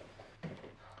chap.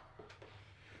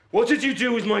 What did you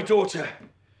do with my daughter?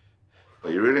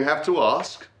 Well, you really have to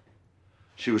ask.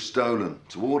 She was stolen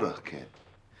to order, kid.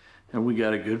 And we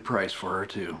got a good price for her,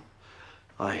 too.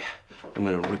 I'm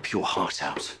going to rip your heart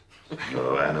out.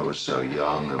 Oh, Anna was so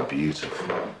young and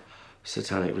beautiful.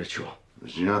 Satanic ritual.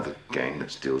 There's another gang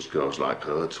that steals girls like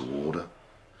her to order.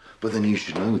 But then you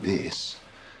should know this.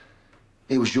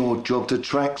 It was your job to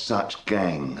track such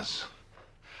gangs.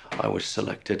 I was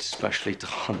selected specially to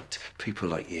hunt people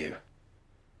like you.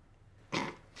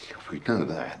 We know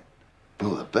that.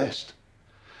 You're the best.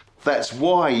 That's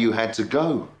why you had to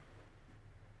go.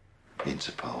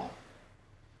 Interpol.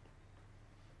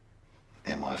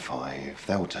 MI5,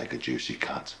 they'll take a juicy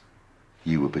cut.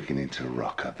 You were beginning to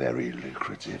rock a very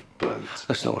lucrative boat.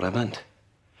 That's not what I meant.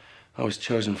 I was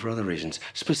chosen for other reasons.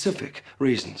 Specific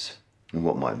reasons. And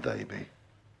what might they be?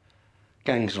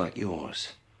 Gangs like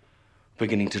yours.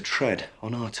 Beginning to tread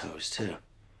on our toes, too.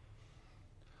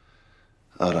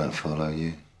 I don't follow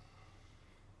you.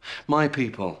 My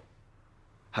people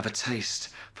have a taste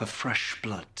for fresh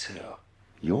blood, too.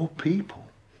 Your people?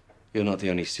 You're not the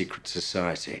only secret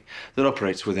society that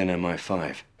operates within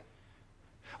MI5.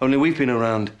 Only we've been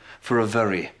around for a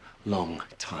very long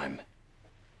time.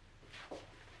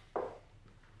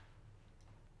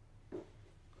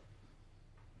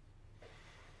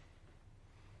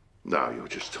 No, you're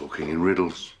just talking in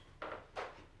riddles.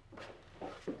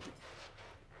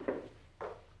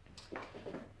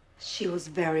 She was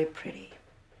very pretty.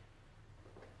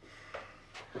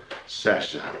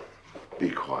 Sasha, be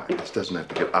quiet. This doesn't have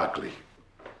to get ugly.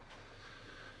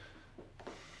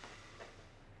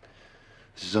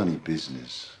 This is only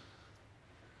business.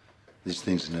 These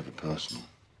things are never personal.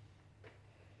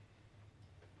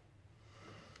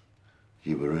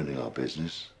 You were ruining our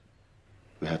business.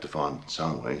 We had to find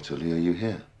some way to lure you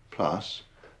here. Plus,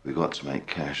 we got to make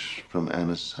cash from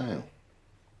Anna's sale.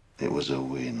 It was a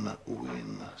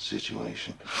win-win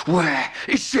situation. Where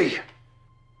is she?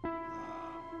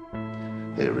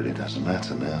 It really doesn't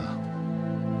matter now.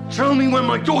 Tell me where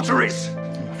my daughter is!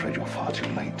 I'm afraid you're far too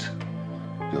late.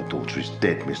 Your daughter is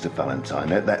dead, Mr. Valentine.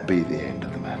 Let that be the end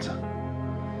of the matter.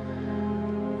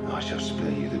 I shall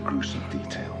spare you the gruesome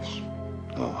details.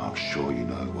 Oh, I'm sure you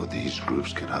know what these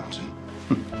groups get up to.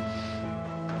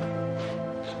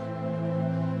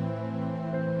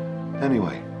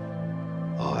 Anyway,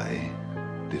 I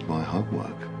did my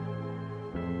homework.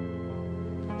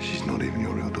 She's not even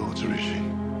your real daughter, is she?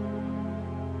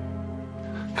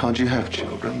 Can't you have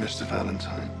children, Mr.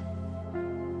 Valentine?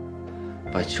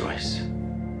 By choice.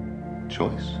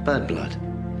 Choice? Bad blood.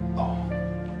 Oh.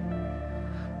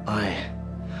 I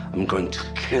am going to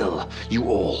kill you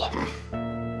all.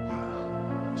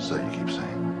 So you keep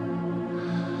saying.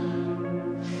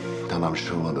 And I'm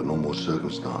sure under normal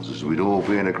circumstances, we'd all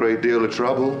be in a great deal of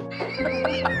trouble.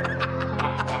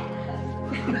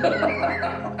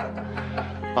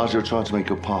 I shall try to make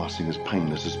your passing as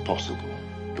painless as possible.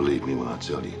 Believe me when I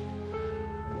tell you,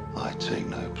 I take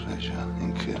no pleasure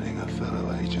in killing a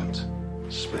fellow agent,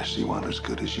 especially one as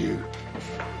good as you.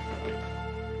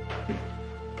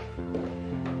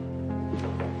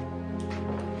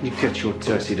 You get your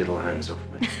dirty little hands off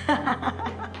me.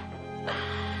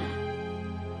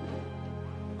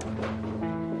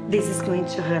 This is going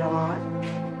to hurt a lot.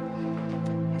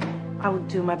 I will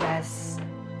do my best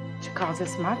to cause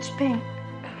as much pain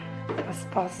as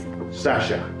possible.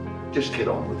 Sasha, just get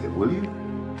on with it, will you?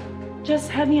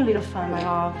 Just having a little fun, my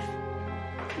love.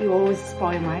 You always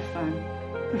spoil my fun.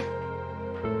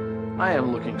 I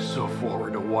am looking so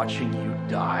forward to watching you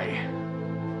die.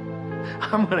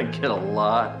 I'm gonna get a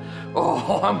lot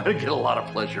of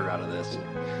pleasure out of this.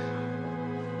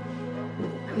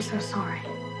 I'm so sorry.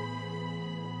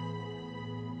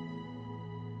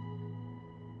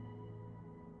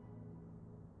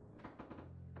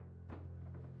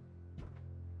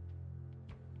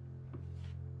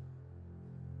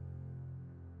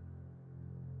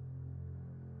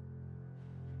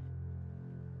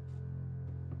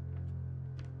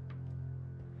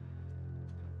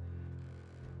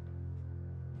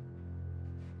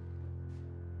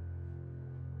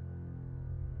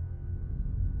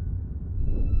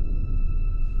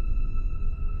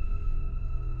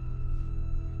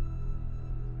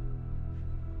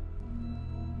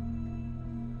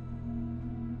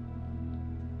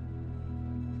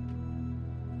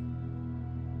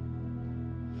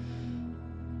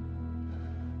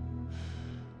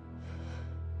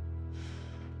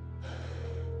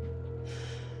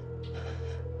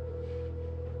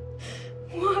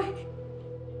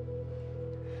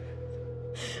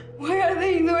 Why are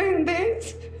they doing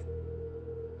this?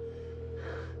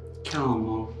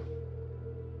 Calmo.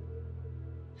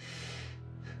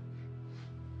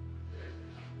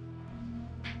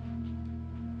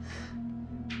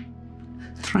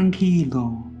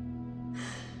 Tranquilo.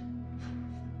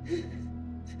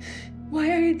 Why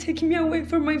are you taking me away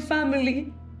from my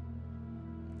family?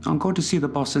 I'm going to see the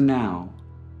boss now.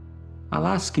 I'll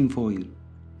ask him for you.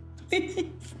 Please.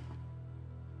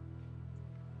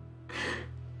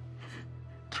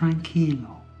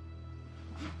 Tranquilo.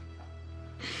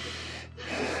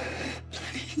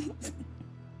 Please.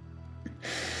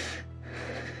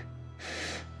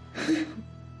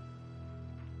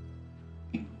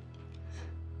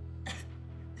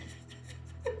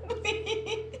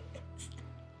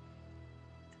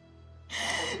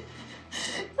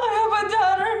 I have a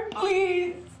daughter,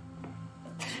 please.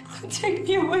 Take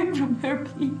me away from her,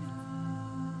 please.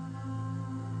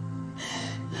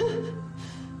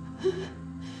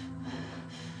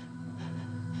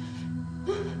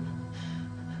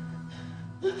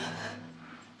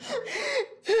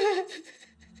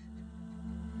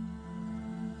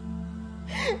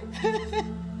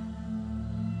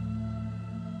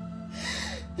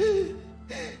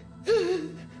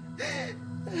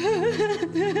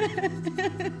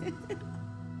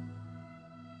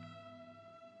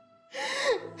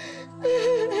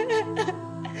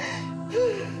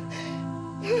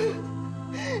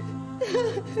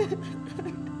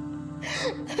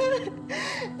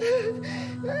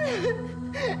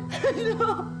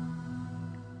 No.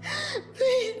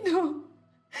 Please, no.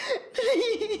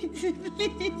 Please,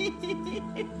 please.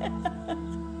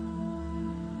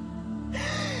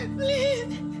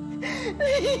 Please,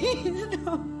 please,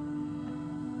 no.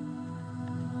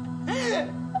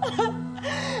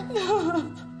 No.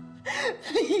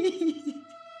 Please.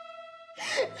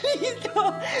 Please, no.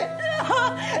 No.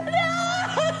 No.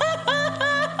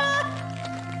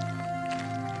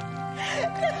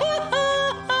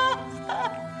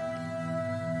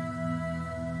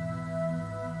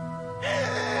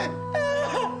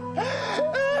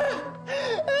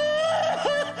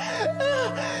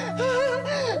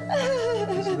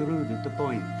 the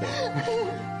point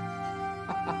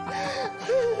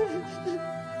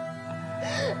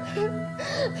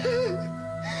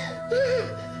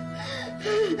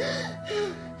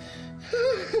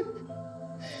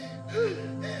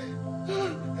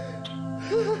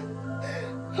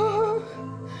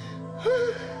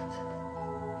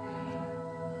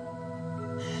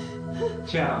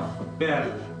Ciao,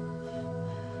 bella.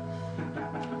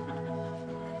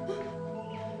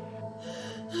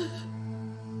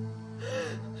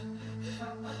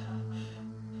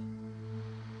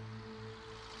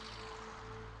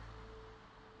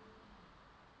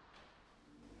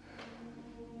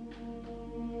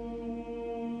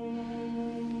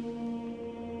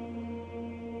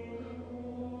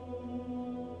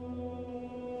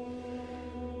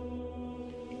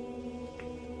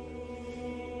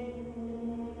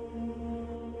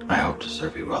 I hope to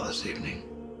serve you well this evening.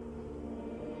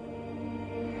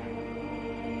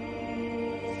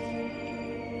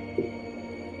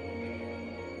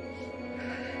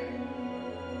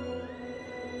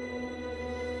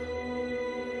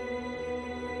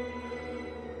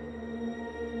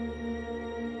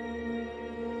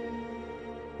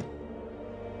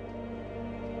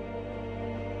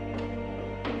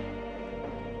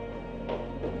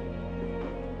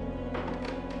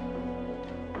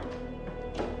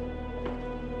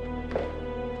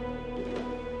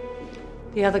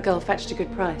 The other girl fetched a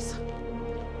good price.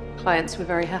 Clients were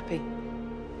very happy.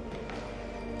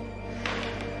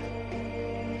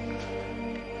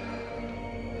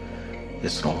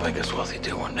 This will make us wealthy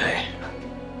too one day.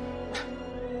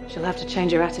 She'll have to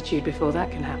change her attitude before that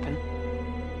can happen.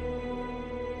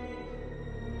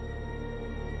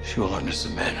 She will learn to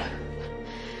submit.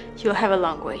 You'll have a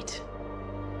long wait.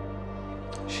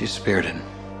 She's spirited.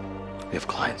 We have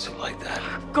clients who like that.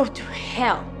 Go to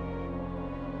hell.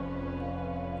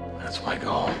 That's my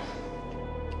goal.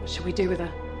 What should we do with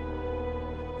her?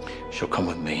 She'll come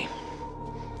with me.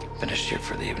 Finish here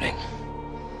for the evening.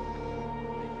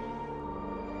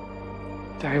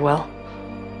 Very well.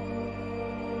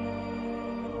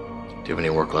 Do you have any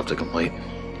work left to complete?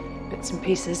 Bits and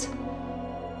pieces.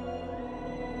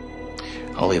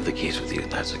 I'll leave the keys with you if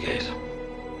that's the case.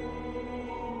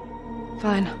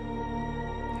 Fine.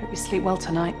 Hope you sleep well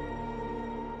tonight.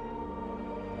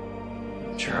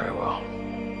 Sure I will.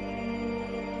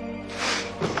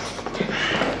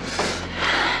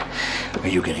 Are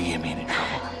you gonna get me into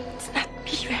trouble? It's not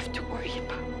me you have to worry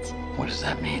about. What does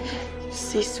that mean? You'll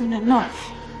see soon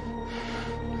enough.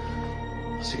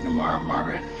 I'll see you tomorrow,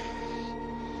 Margaret.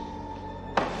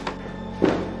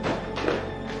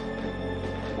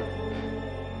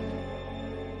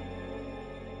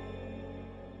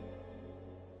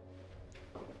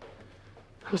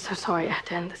 I'm so sorry it had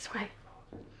to end this way.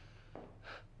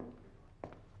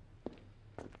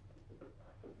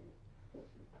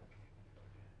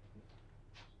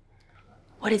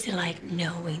 What is it like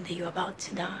knowing that you're about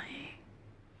to die?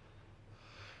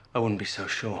 I wouldn't be so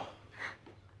sure.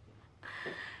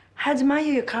 I admire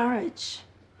your courage.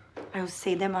 I will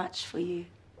say that much for you.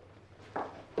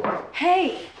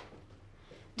 Hey,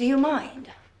 do you mind?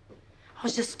 I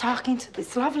was just talking to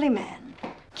this lovely man.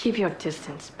 Keep your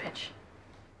distance, bitch.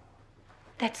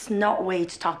 That's not way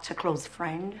to talk to a close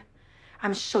friend.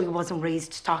 I'm sure you wasn't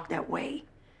raised to talk that way.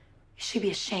 You should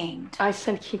be ashamed. I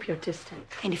said keep your distance.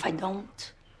 And if I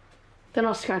don't? Then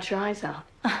I'll scratch your eyes out.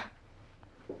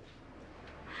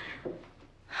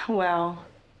 Well,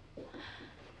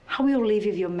 I will leave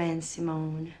you with your man,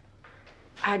 Simone.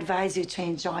 I advise you to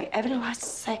enjoy every last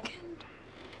second.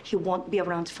 He won't be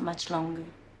around for much longer.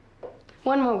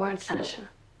 One more word, Sasha.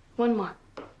 One more.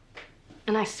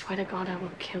 And I swear to God I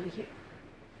will kill you.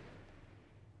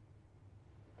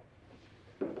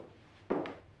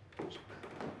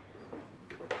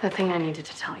 The thing I needed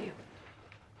to tell you.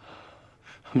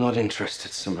 I'm not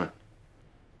interested, Summer.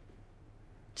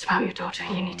 It's about your daughter.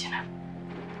 You need to know.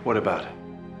 What about her?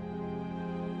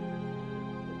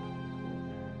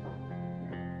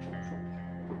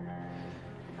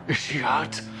 Is she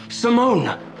hurt?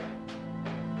 Simone!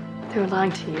 They were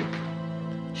lying to you.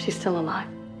 She's still alive.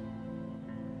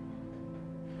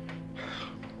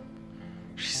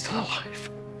 She's still alive.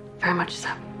 Very much so.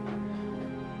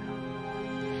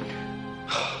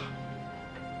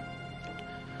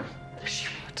 Is she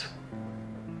hurt?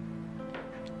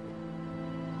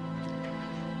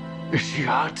 Is she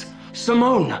hurt?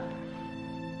 Simone!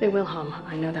 They will harm her.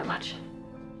 I know that much.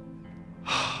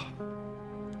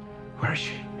 Where is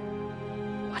she?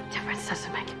 What difference does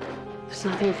it make? There's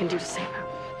nothing you can do to save her.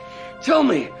 Tell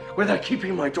me where they're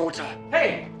keeping my daughter.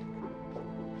 Hey!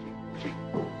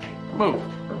 Move.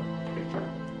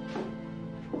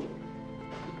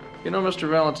 You know, Mr.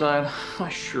 Valentine, I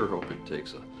sure hope it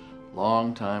takes a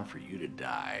long time for you to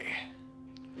die.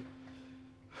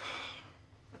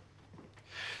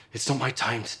 It's not my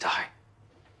time to die.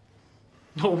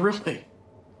 No, really?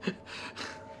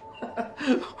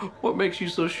 What makes you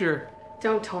so sure?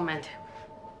 Don't torment him.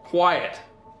 Quiet.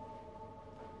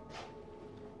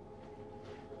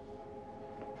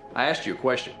 I asked you a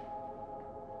question.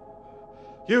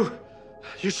 You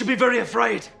should be very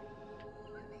afraid.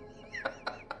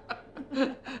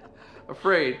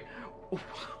 Afraid?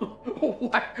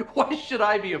 Why should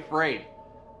I be afraid?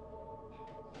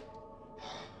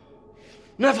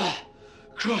 Never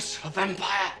cross a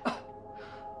vampire.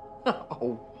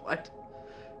 Oh, what?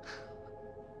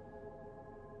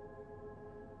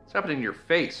 What's happening to your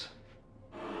face?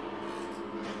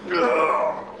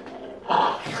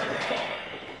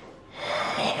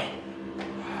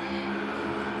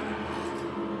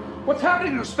 What's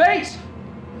happening to his face?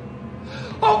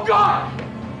 Oh, God!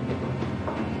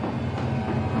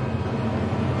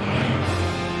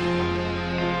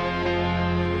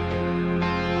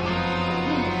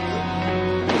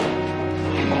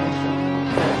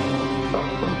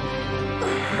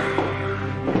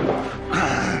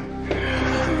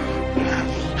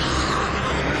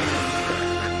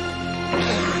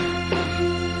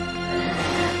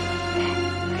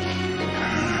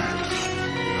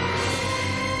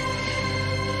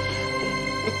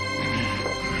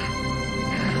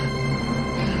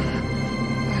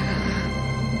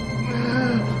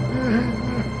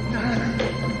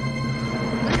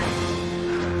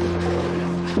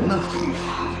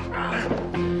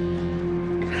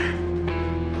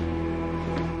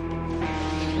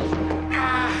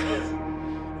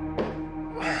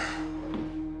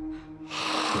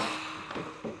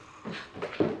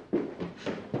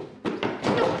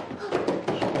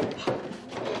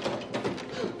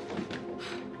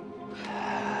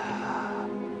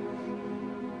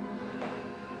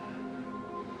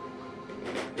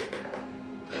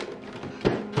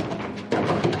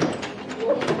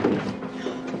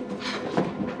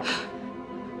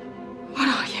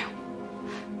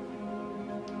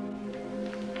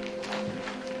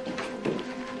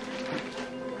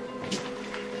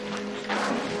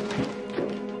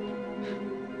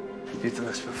 You've done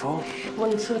this before?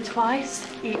 Once or twice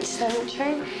each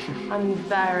century. I'm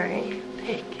very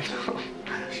picky.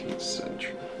 Each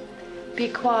century. Be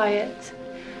quiet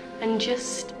and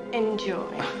just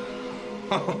enjoy.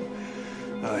 Oh,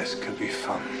 this could be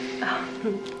fun.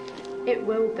 It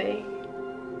will be.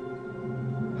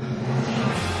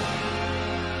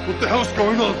 What the hell's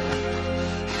going on?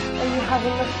 Are you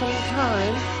having a fun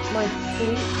time, my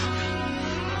sweet?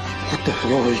 What the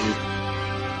hell are you?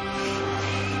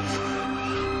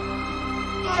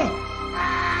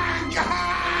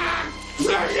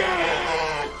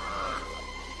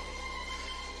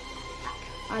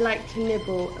 I like to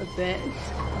nibble a bit.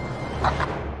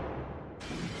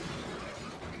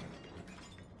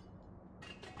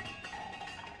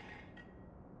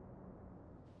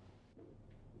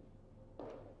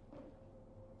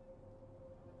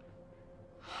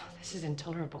 This is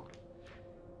intolerable.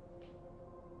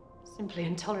 Simply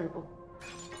intolerable.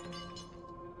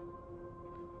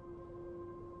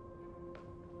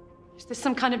 Is this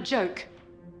some kind of joke?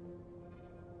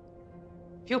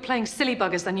 If you're playing silly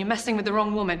buggers, then you're messing with the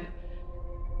wrong woman.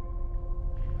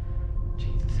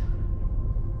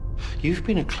 You've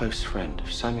been a close friend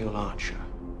of Samuel Archer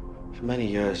for many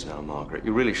years now, Margaret.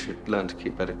 You really should learn to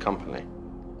keep better company.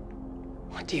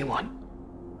 What do you want?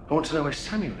 I want to know where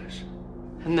Samuel is.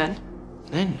 And then?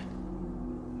 Then?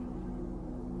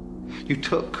 You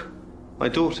took my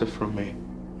daughter from me.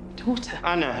 Daughter?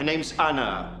 Anna. Her name's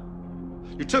Anna.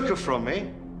 You took her from me,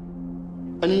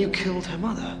 and then you killed her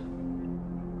mother.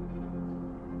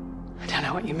 I don't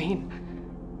know what you mean.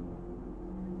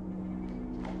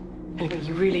 Anyway,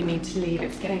 you really need to leave.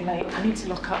 It's getting late. I need to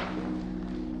lock up.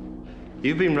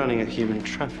 You've been running a human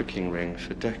trafficking ring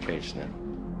for decades now.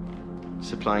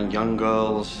 Supplying young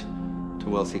girls to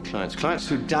wealthy clients. Clients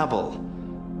who dabble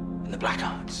in the black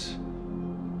arts.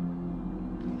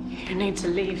 You need to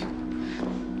leave.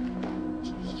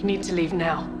 You need to leave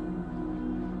now.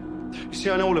 You see,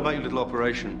 I know all about your little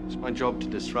operation. It's my job to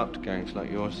disrupt gangs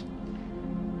like yours.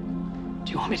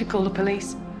 Do you want me to call the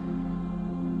police?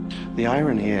 The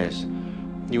irony is,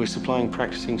 you were supplying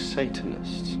practicing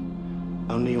Satanists.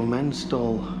 Only your men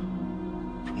stole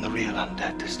from the real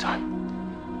undead this time.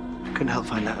 I couldn't help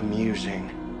find that amusing.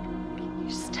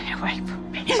 You stay away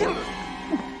from me.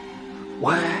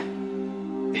 Where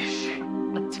is she?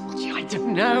 I told you I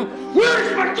don't know. Where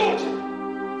is my daughter?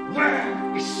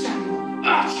 Where is Samuel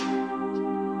Archer?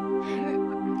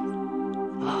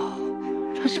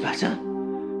 Oh, that's better.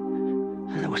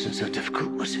 That wasn't so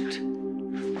difficult, was it?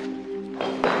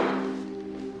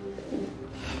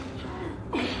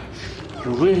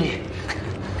 You really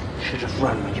should have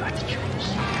run when you had the chance.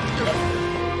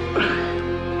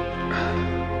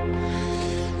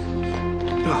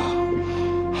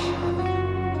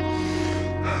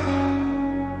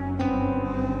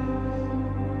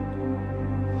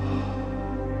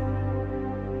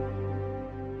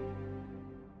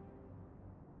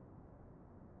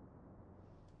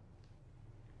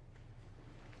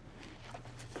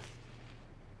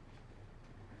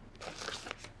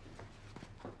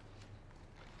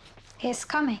 He's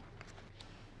coming.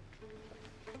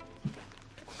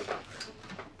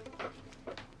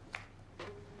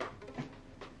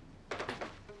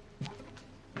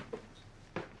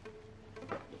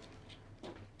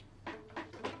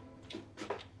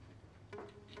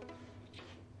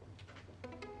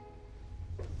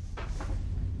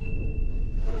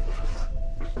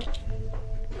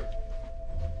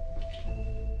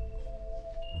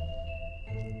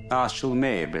 Marshal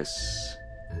Mavis.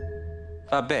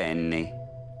 Va bene.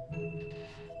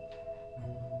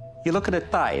 You look a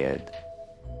bit tired.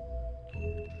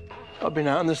 I've been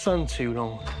out in the sun too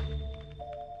long.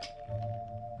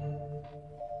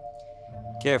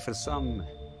 Care for some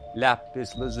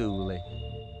lapis lazuli?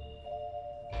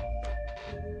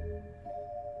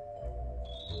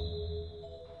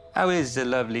 How is the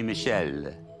lovely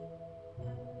Michelle?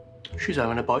 She's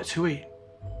having a bite to eat.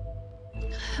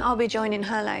 I'll be joining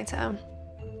her later.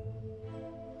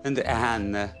 And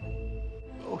Hannah?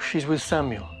 Oh, she's with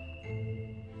Samuel.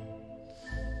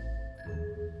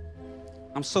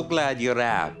 I'm so glad you're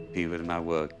happy with my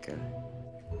work.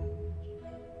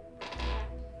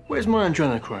 Where's my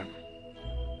adrenochrome?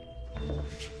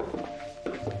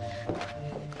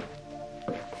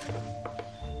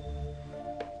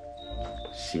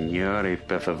 Signore,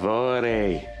 per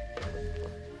favore.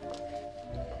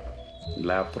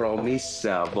 La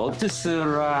promessa, a volte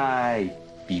sarai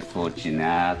più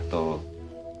fortunato.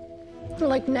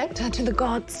 Like nectar to the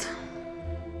gods.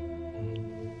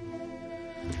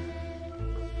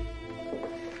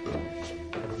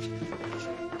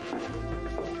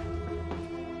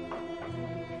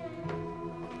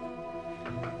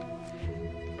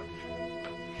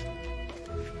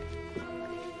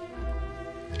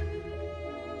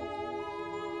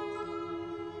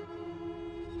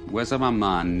 Where's my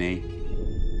money?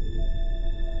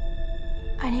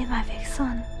 I need my big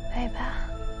son, baby.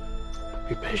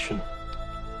 Be patient.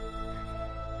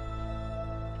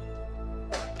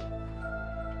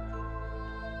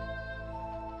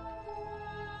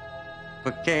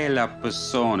 Perché la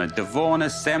persona devono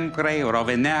sempre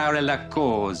rovinare le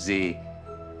cose?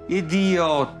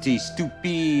 Idioti,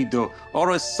 stupido,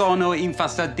 ora sono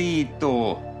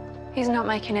infastidito. He's not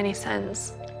making any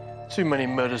sense. Too many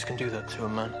murders can do that to a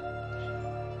man.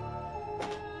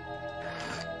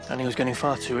 And he was getting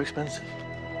far too expensive.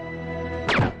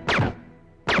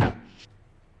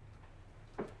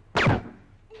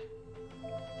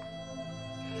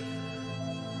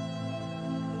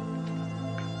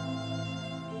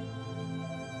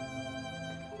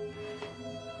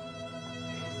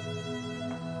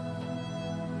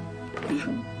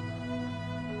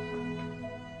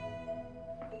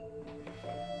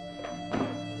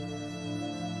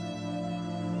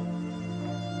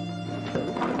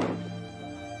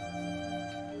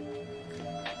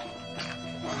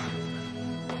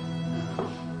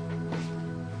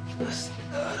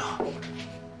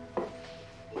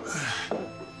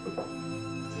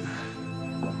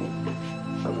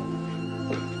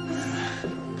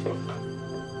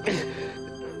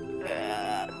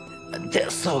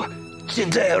 Adesso ci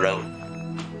darò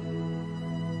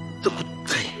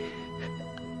tutti.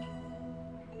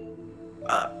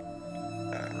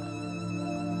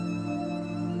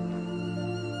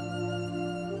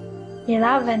 You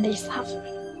love when they suffer.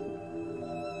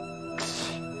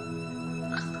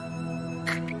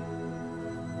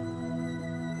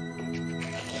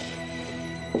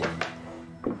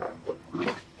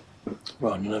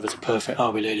 Well, none of it's perfect,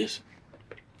 are we, ladies?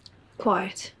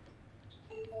 Quite.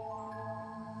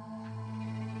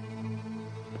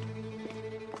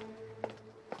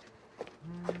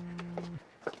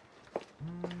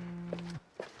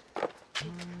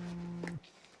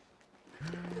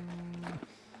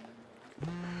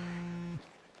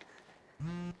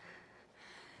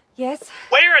 Yes?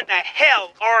 Where in the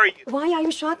hell are you? Why are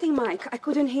you shouting, Mike? I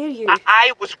couldn't hear you.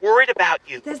 I was worried about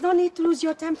you. There's no need to lose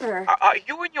your temper. Are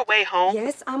you on your way home?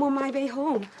 Yes, I'm on my way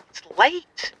home. It's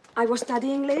late. I was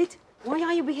studying late. Why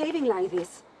are you behaving like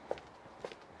this?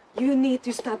 You need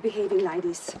to stop behaving like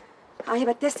this. I have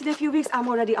a test in a few weeks. I'm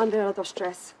already under a lot of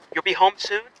stress. You'll be home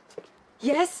soon?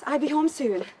 Yes, I'll be home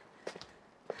soon.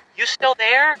 You still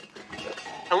there?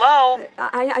 Hello?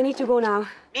 I need to go now.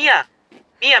 Mia!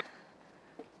 Mia!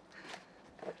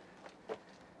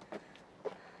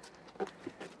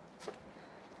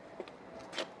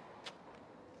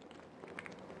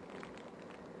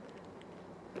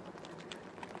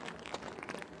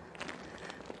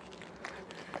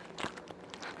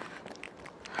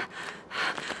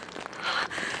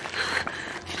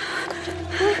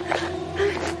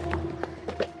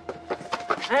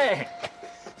 Hey!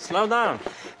 Slow down.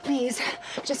 Please,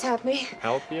 just help me.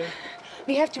 Help you?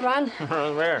 We have to run.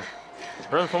 Run where?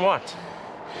 Run from what?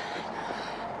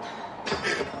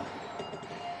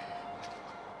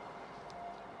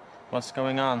 What's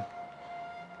going on?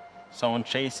 Someone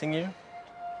chasing you?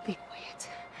 Be quiet.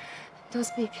 Don't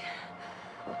speak.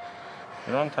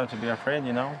 You don't have to be afraid,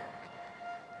 you know.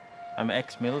 I'm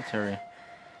ex-military.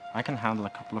 I can handle a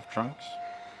couple of drunks.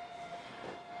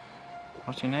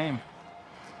 What's your name?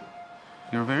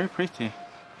 You're very pretty.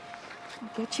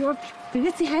 Get your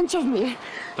filthy hands off me.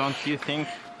 Don't you think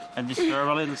I deserve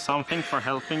a little something for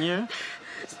helping you?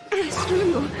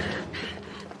 Screw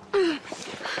you.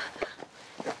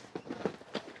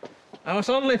 I was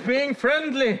only being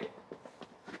friendly.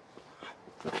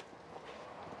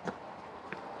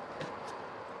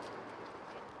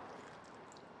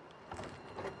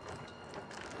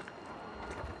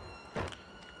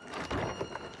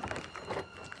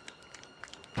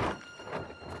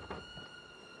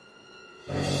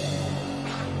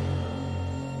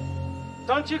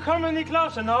 Don't you come any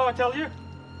closer now, I tell you.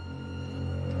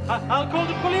 I'll call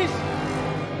the police.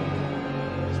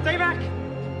 Stay back.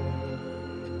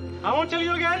 I won't tell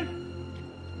you again.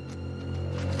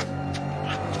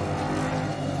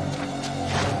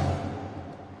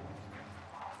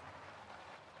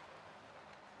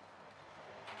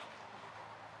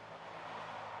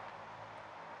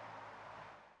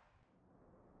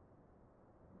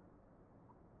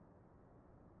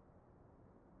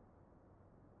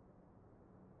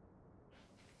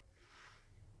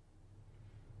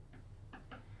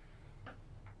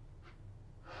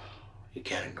 You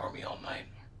can't ignore me all night.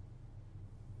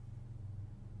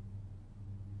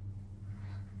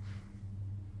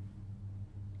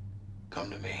 Come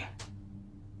to me.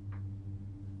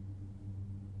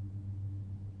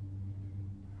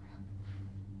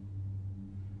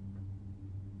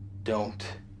 Don't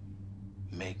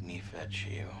make me fetch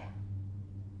you.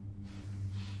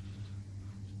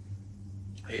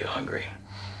 Are you hungry?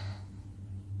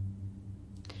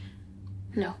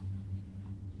 No,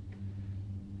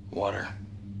 Water.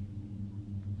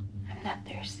 I'm not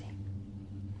thirsty.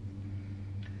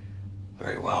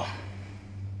 Very well.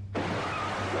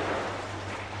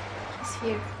 He's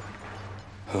here.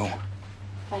 Who?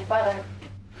 My father.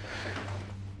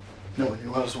 No one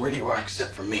knows where you are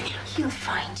except for me. He'll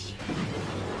find you.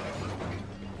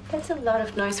 That's a lot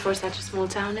of noise for such a small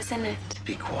town, isn't it?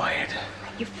 Be quiet.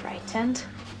 Are you frightened?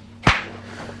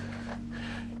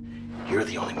 You're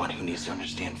the only one who needs to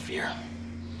understand fear.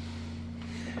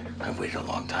 I've waited a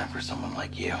long time for someone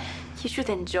like you. You should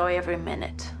enjoy every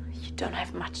minute. You don't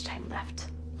have much time left.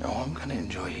 No, I'm gonna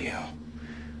enjoy you.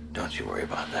 Don't you worry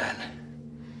about that.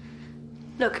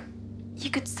 Look, you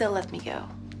could still let me go.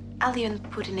 I'll even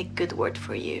put in a good word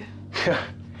for you.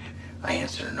 I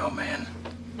answer to no man.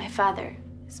 My father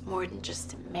is more than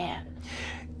just a man.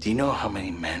 Do you know how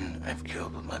many men I've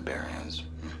killed with my bare hands?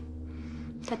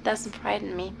 That doesn't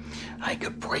frighten me. I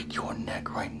could break your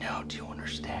neck right now. Do you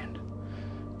understand?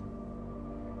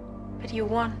 But you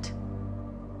won't.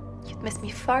 You'd miss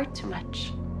me far too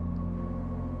much.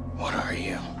 What are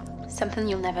you? Something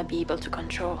you'll never be able to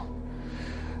control.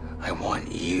 I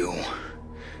want you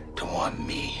to want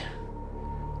me.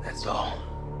 That's all.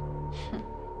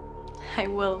 I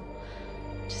will.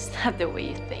 Just not the way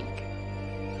you think.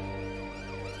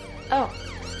 Oh,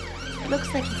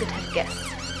 looks like you could have guessed.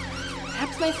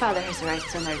 Perhaps my father has arrived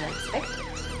sooner than expected.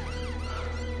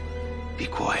 Be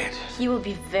quiet. He will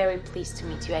be very pleased to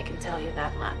meet you, I can tell you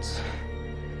that much.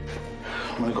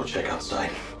 I'm gonna go check outside.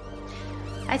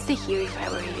 I'd stay here if I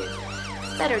were you.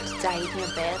 It's better to die in your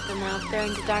bed than out there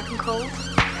in the dark and cold.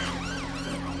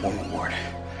 One reward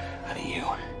out of you.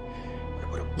 I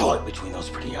put a bullet between those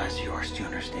pretty eyes of yours. Do you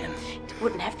understand? It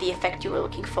wouldn't have the effect you were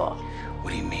looking for.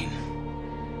 What do you mean?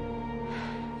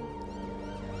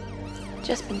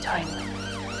 Just been toying with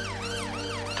me.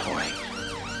 point.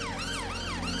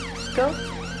 Go.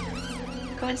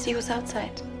 Go and see who's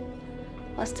outside.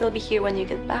 I'll still be here when you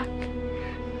get back.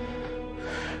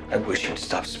 I wish you'd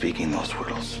stop speaking those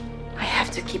riddles. I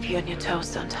have to keep you on your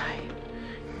toes, don't I?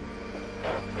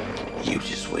 You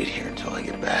just wait here until I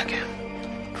get back.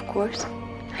 Of course.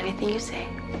 Anything you say.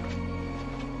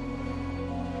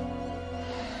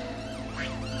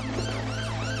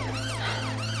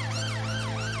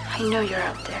 I know you're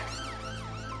out there.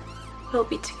 We'll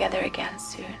be together again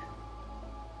soon.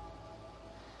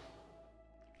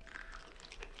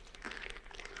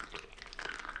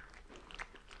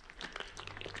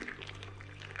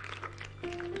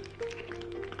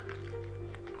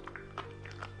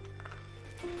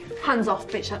 Hands off,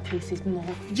 bitch, that piece is more.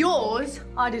 Yours?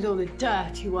 I did all the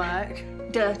dirty work.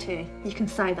 Dirty? You can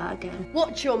say that again.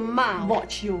 Watch your mouth.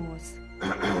 Watch yours.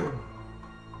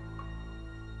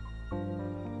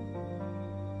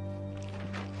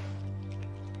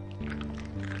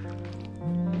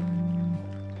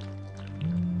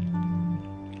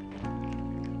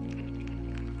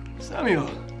 Samuel.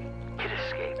 Kid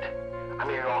escaped. I'm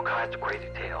hearing all kinds of crazy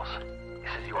tales.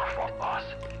 This is your fault, boss.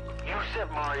 You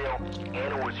sent Mario, and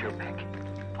it was your pick.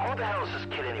 Who the hell is this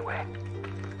kid anyway?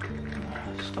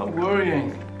 Stop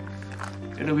worrying.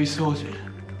 It'll be sorted.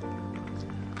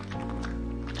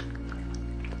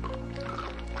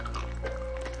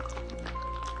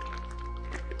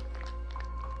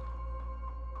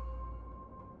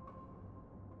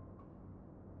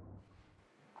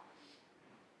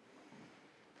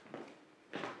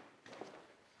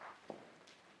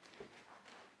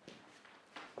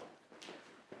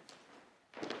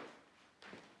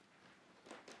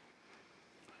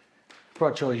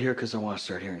 Brought you all here because I want to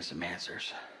start hearing some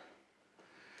answers.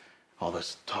 All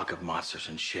this talk of monsters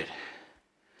and shit.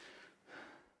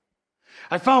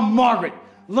 I found Margaret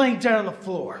laying down on the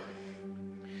floor.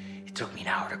 It took me an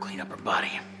hour to clean up her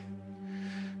body.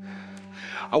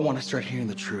 I want to start hearing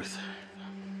the truth.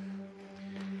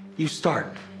 You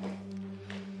start.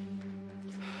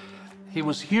 He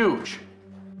was huge.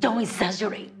 Don't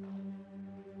exaggerate.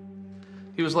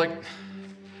 He was like,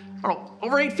 I don't know,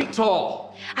 over 8 feet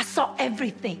tall. I saw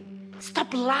everything.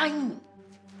 Stop lying.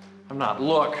 I'm not.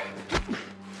 Look.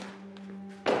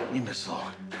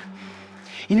 Imbecile.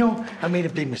 You know, I made a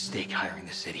big mistake hiring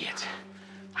this idiot.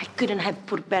 I couldn't have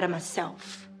put it better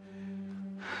myself.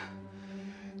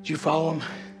 Did you follow him?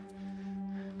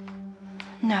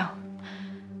 No.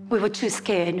 We were too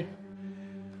scared.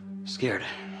 Scared?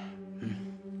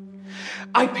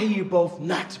 I pay you both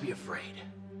not to be afraid.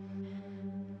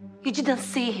 You didn't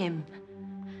see him.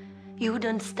 You would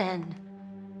understand.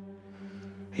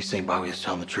 He's saying Bobby was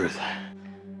telling the truth.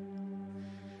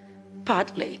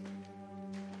 Partly.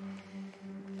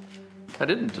 I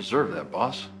didn't deserve that,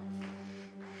 boss.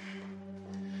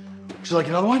 Would you like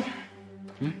another one?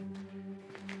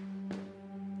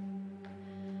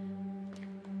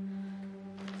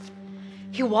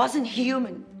 He wasn't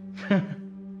human.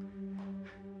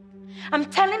 I'm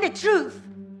telling the truth.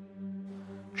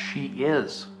 She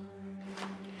is.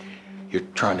 You're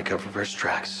trying to cover first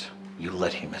tracks. You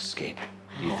let him escape.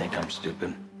 You think I'm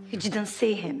stupid? You didn't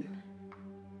see him.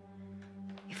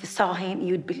 If you saw him,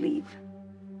 you'd believe.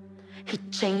 He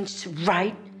changed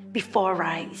right before our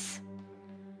eyes.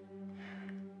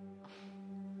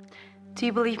 Do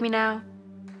you believe me now?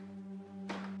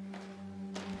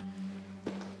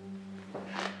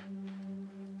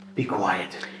 Be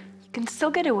quiet. You can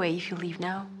still get away if you leave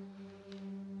now.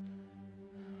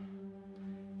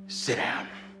 Sit down.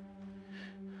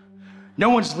 No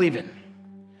one's leaving.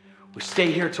 We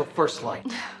stay here till first light.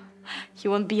 You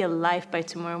won't be alive by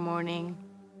tomorrow morning.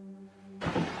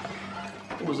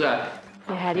 What was that?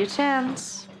 You had your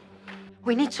chance.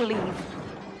 We need to leave.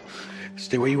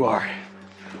 Stay where you are.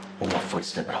 One more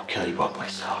footstep and I'll kill you both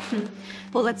myself.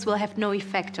 Bullets will have no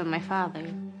effect on my father.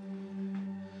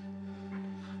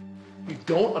 You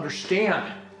don't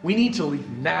understand. We need to leave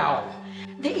now.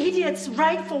 The idiot's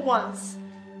right for once.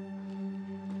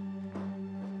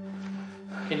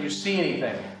 Can you see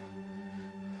anything?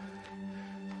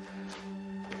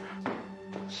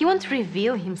 He won't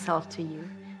reveal himself to you.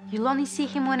 You'll only see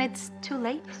him when it's too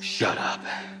late. Shut up.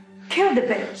 Kill the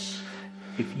bitch.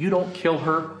 If you don't kill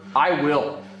her, I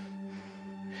will.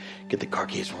 Get the car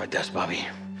keys from my desk, Bobby.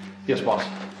 Yes, boss.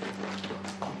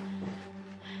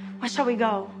 Where shall we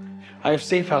go? I have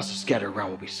safe houses scattered around.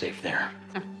 We'll be safe there.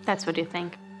 That's what you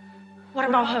think. What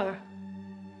about her?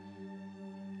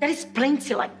 There is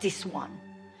plenty like this one.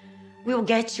 We will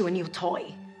get you a new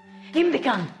toy. Give me the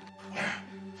gun.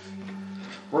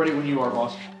 Ready when you are,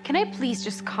 boss. Can I please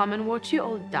just come and watch you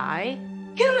all die?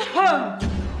 Kill her!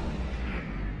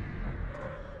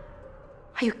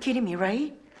 Are you kidding me,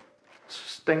 right?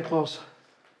 Staying close.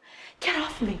 Get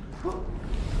off me.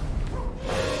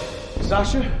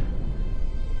 Sasha?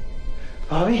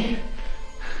 Bobby?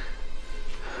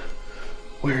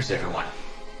 Where's everyone?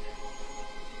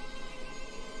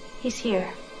 He's here.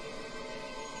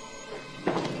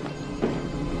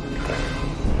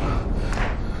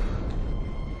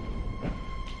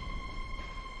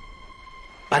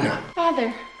 Anna,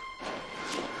 Father.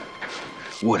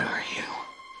 what are you?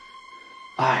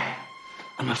 I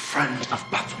am a friend of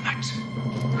Baphomet.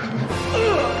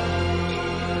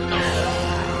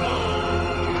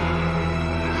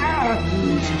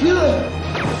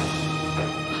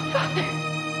 Father.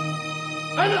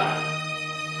 Anna!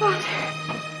 Father.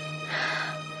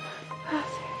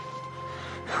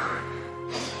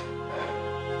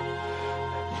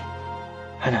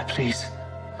 Anna, please.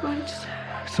 Good.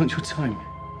 It's not your time.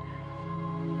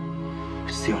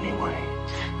 It's the only way.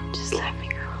 Just let me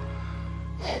go.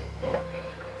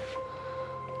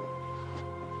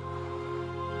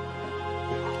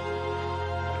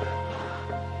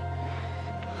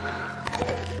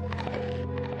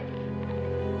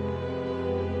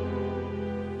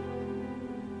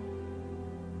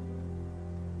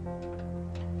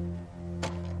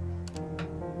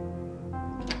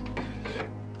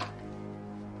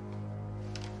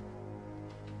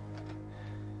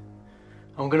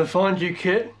 I'm gonna find you,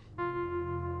 Kit.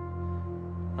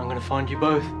 I'm gonna find you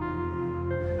both.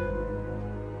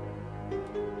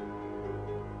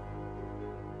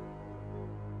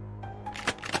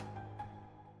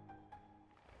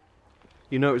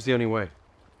 You know it was the only way.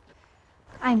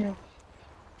 I know.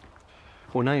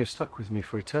 Well, now you're stuck with me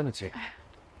for eternity.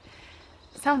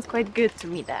 Sounds quite good to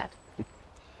me, Dad.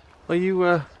 Are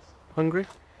you, hungry?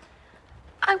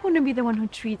 I want to be the one who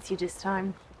treats you this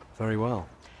time. Very well.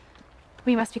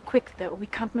 We must be quick, though. We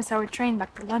can't miss our train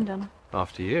back to London.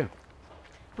 After you.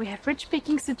 We have rich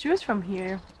pickings to choose from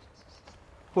here.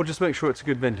 Well, just make sure it's a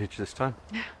good vintage this time.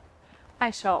 I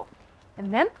shall.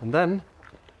 And then? And then,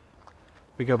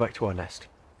 we go back to our nest.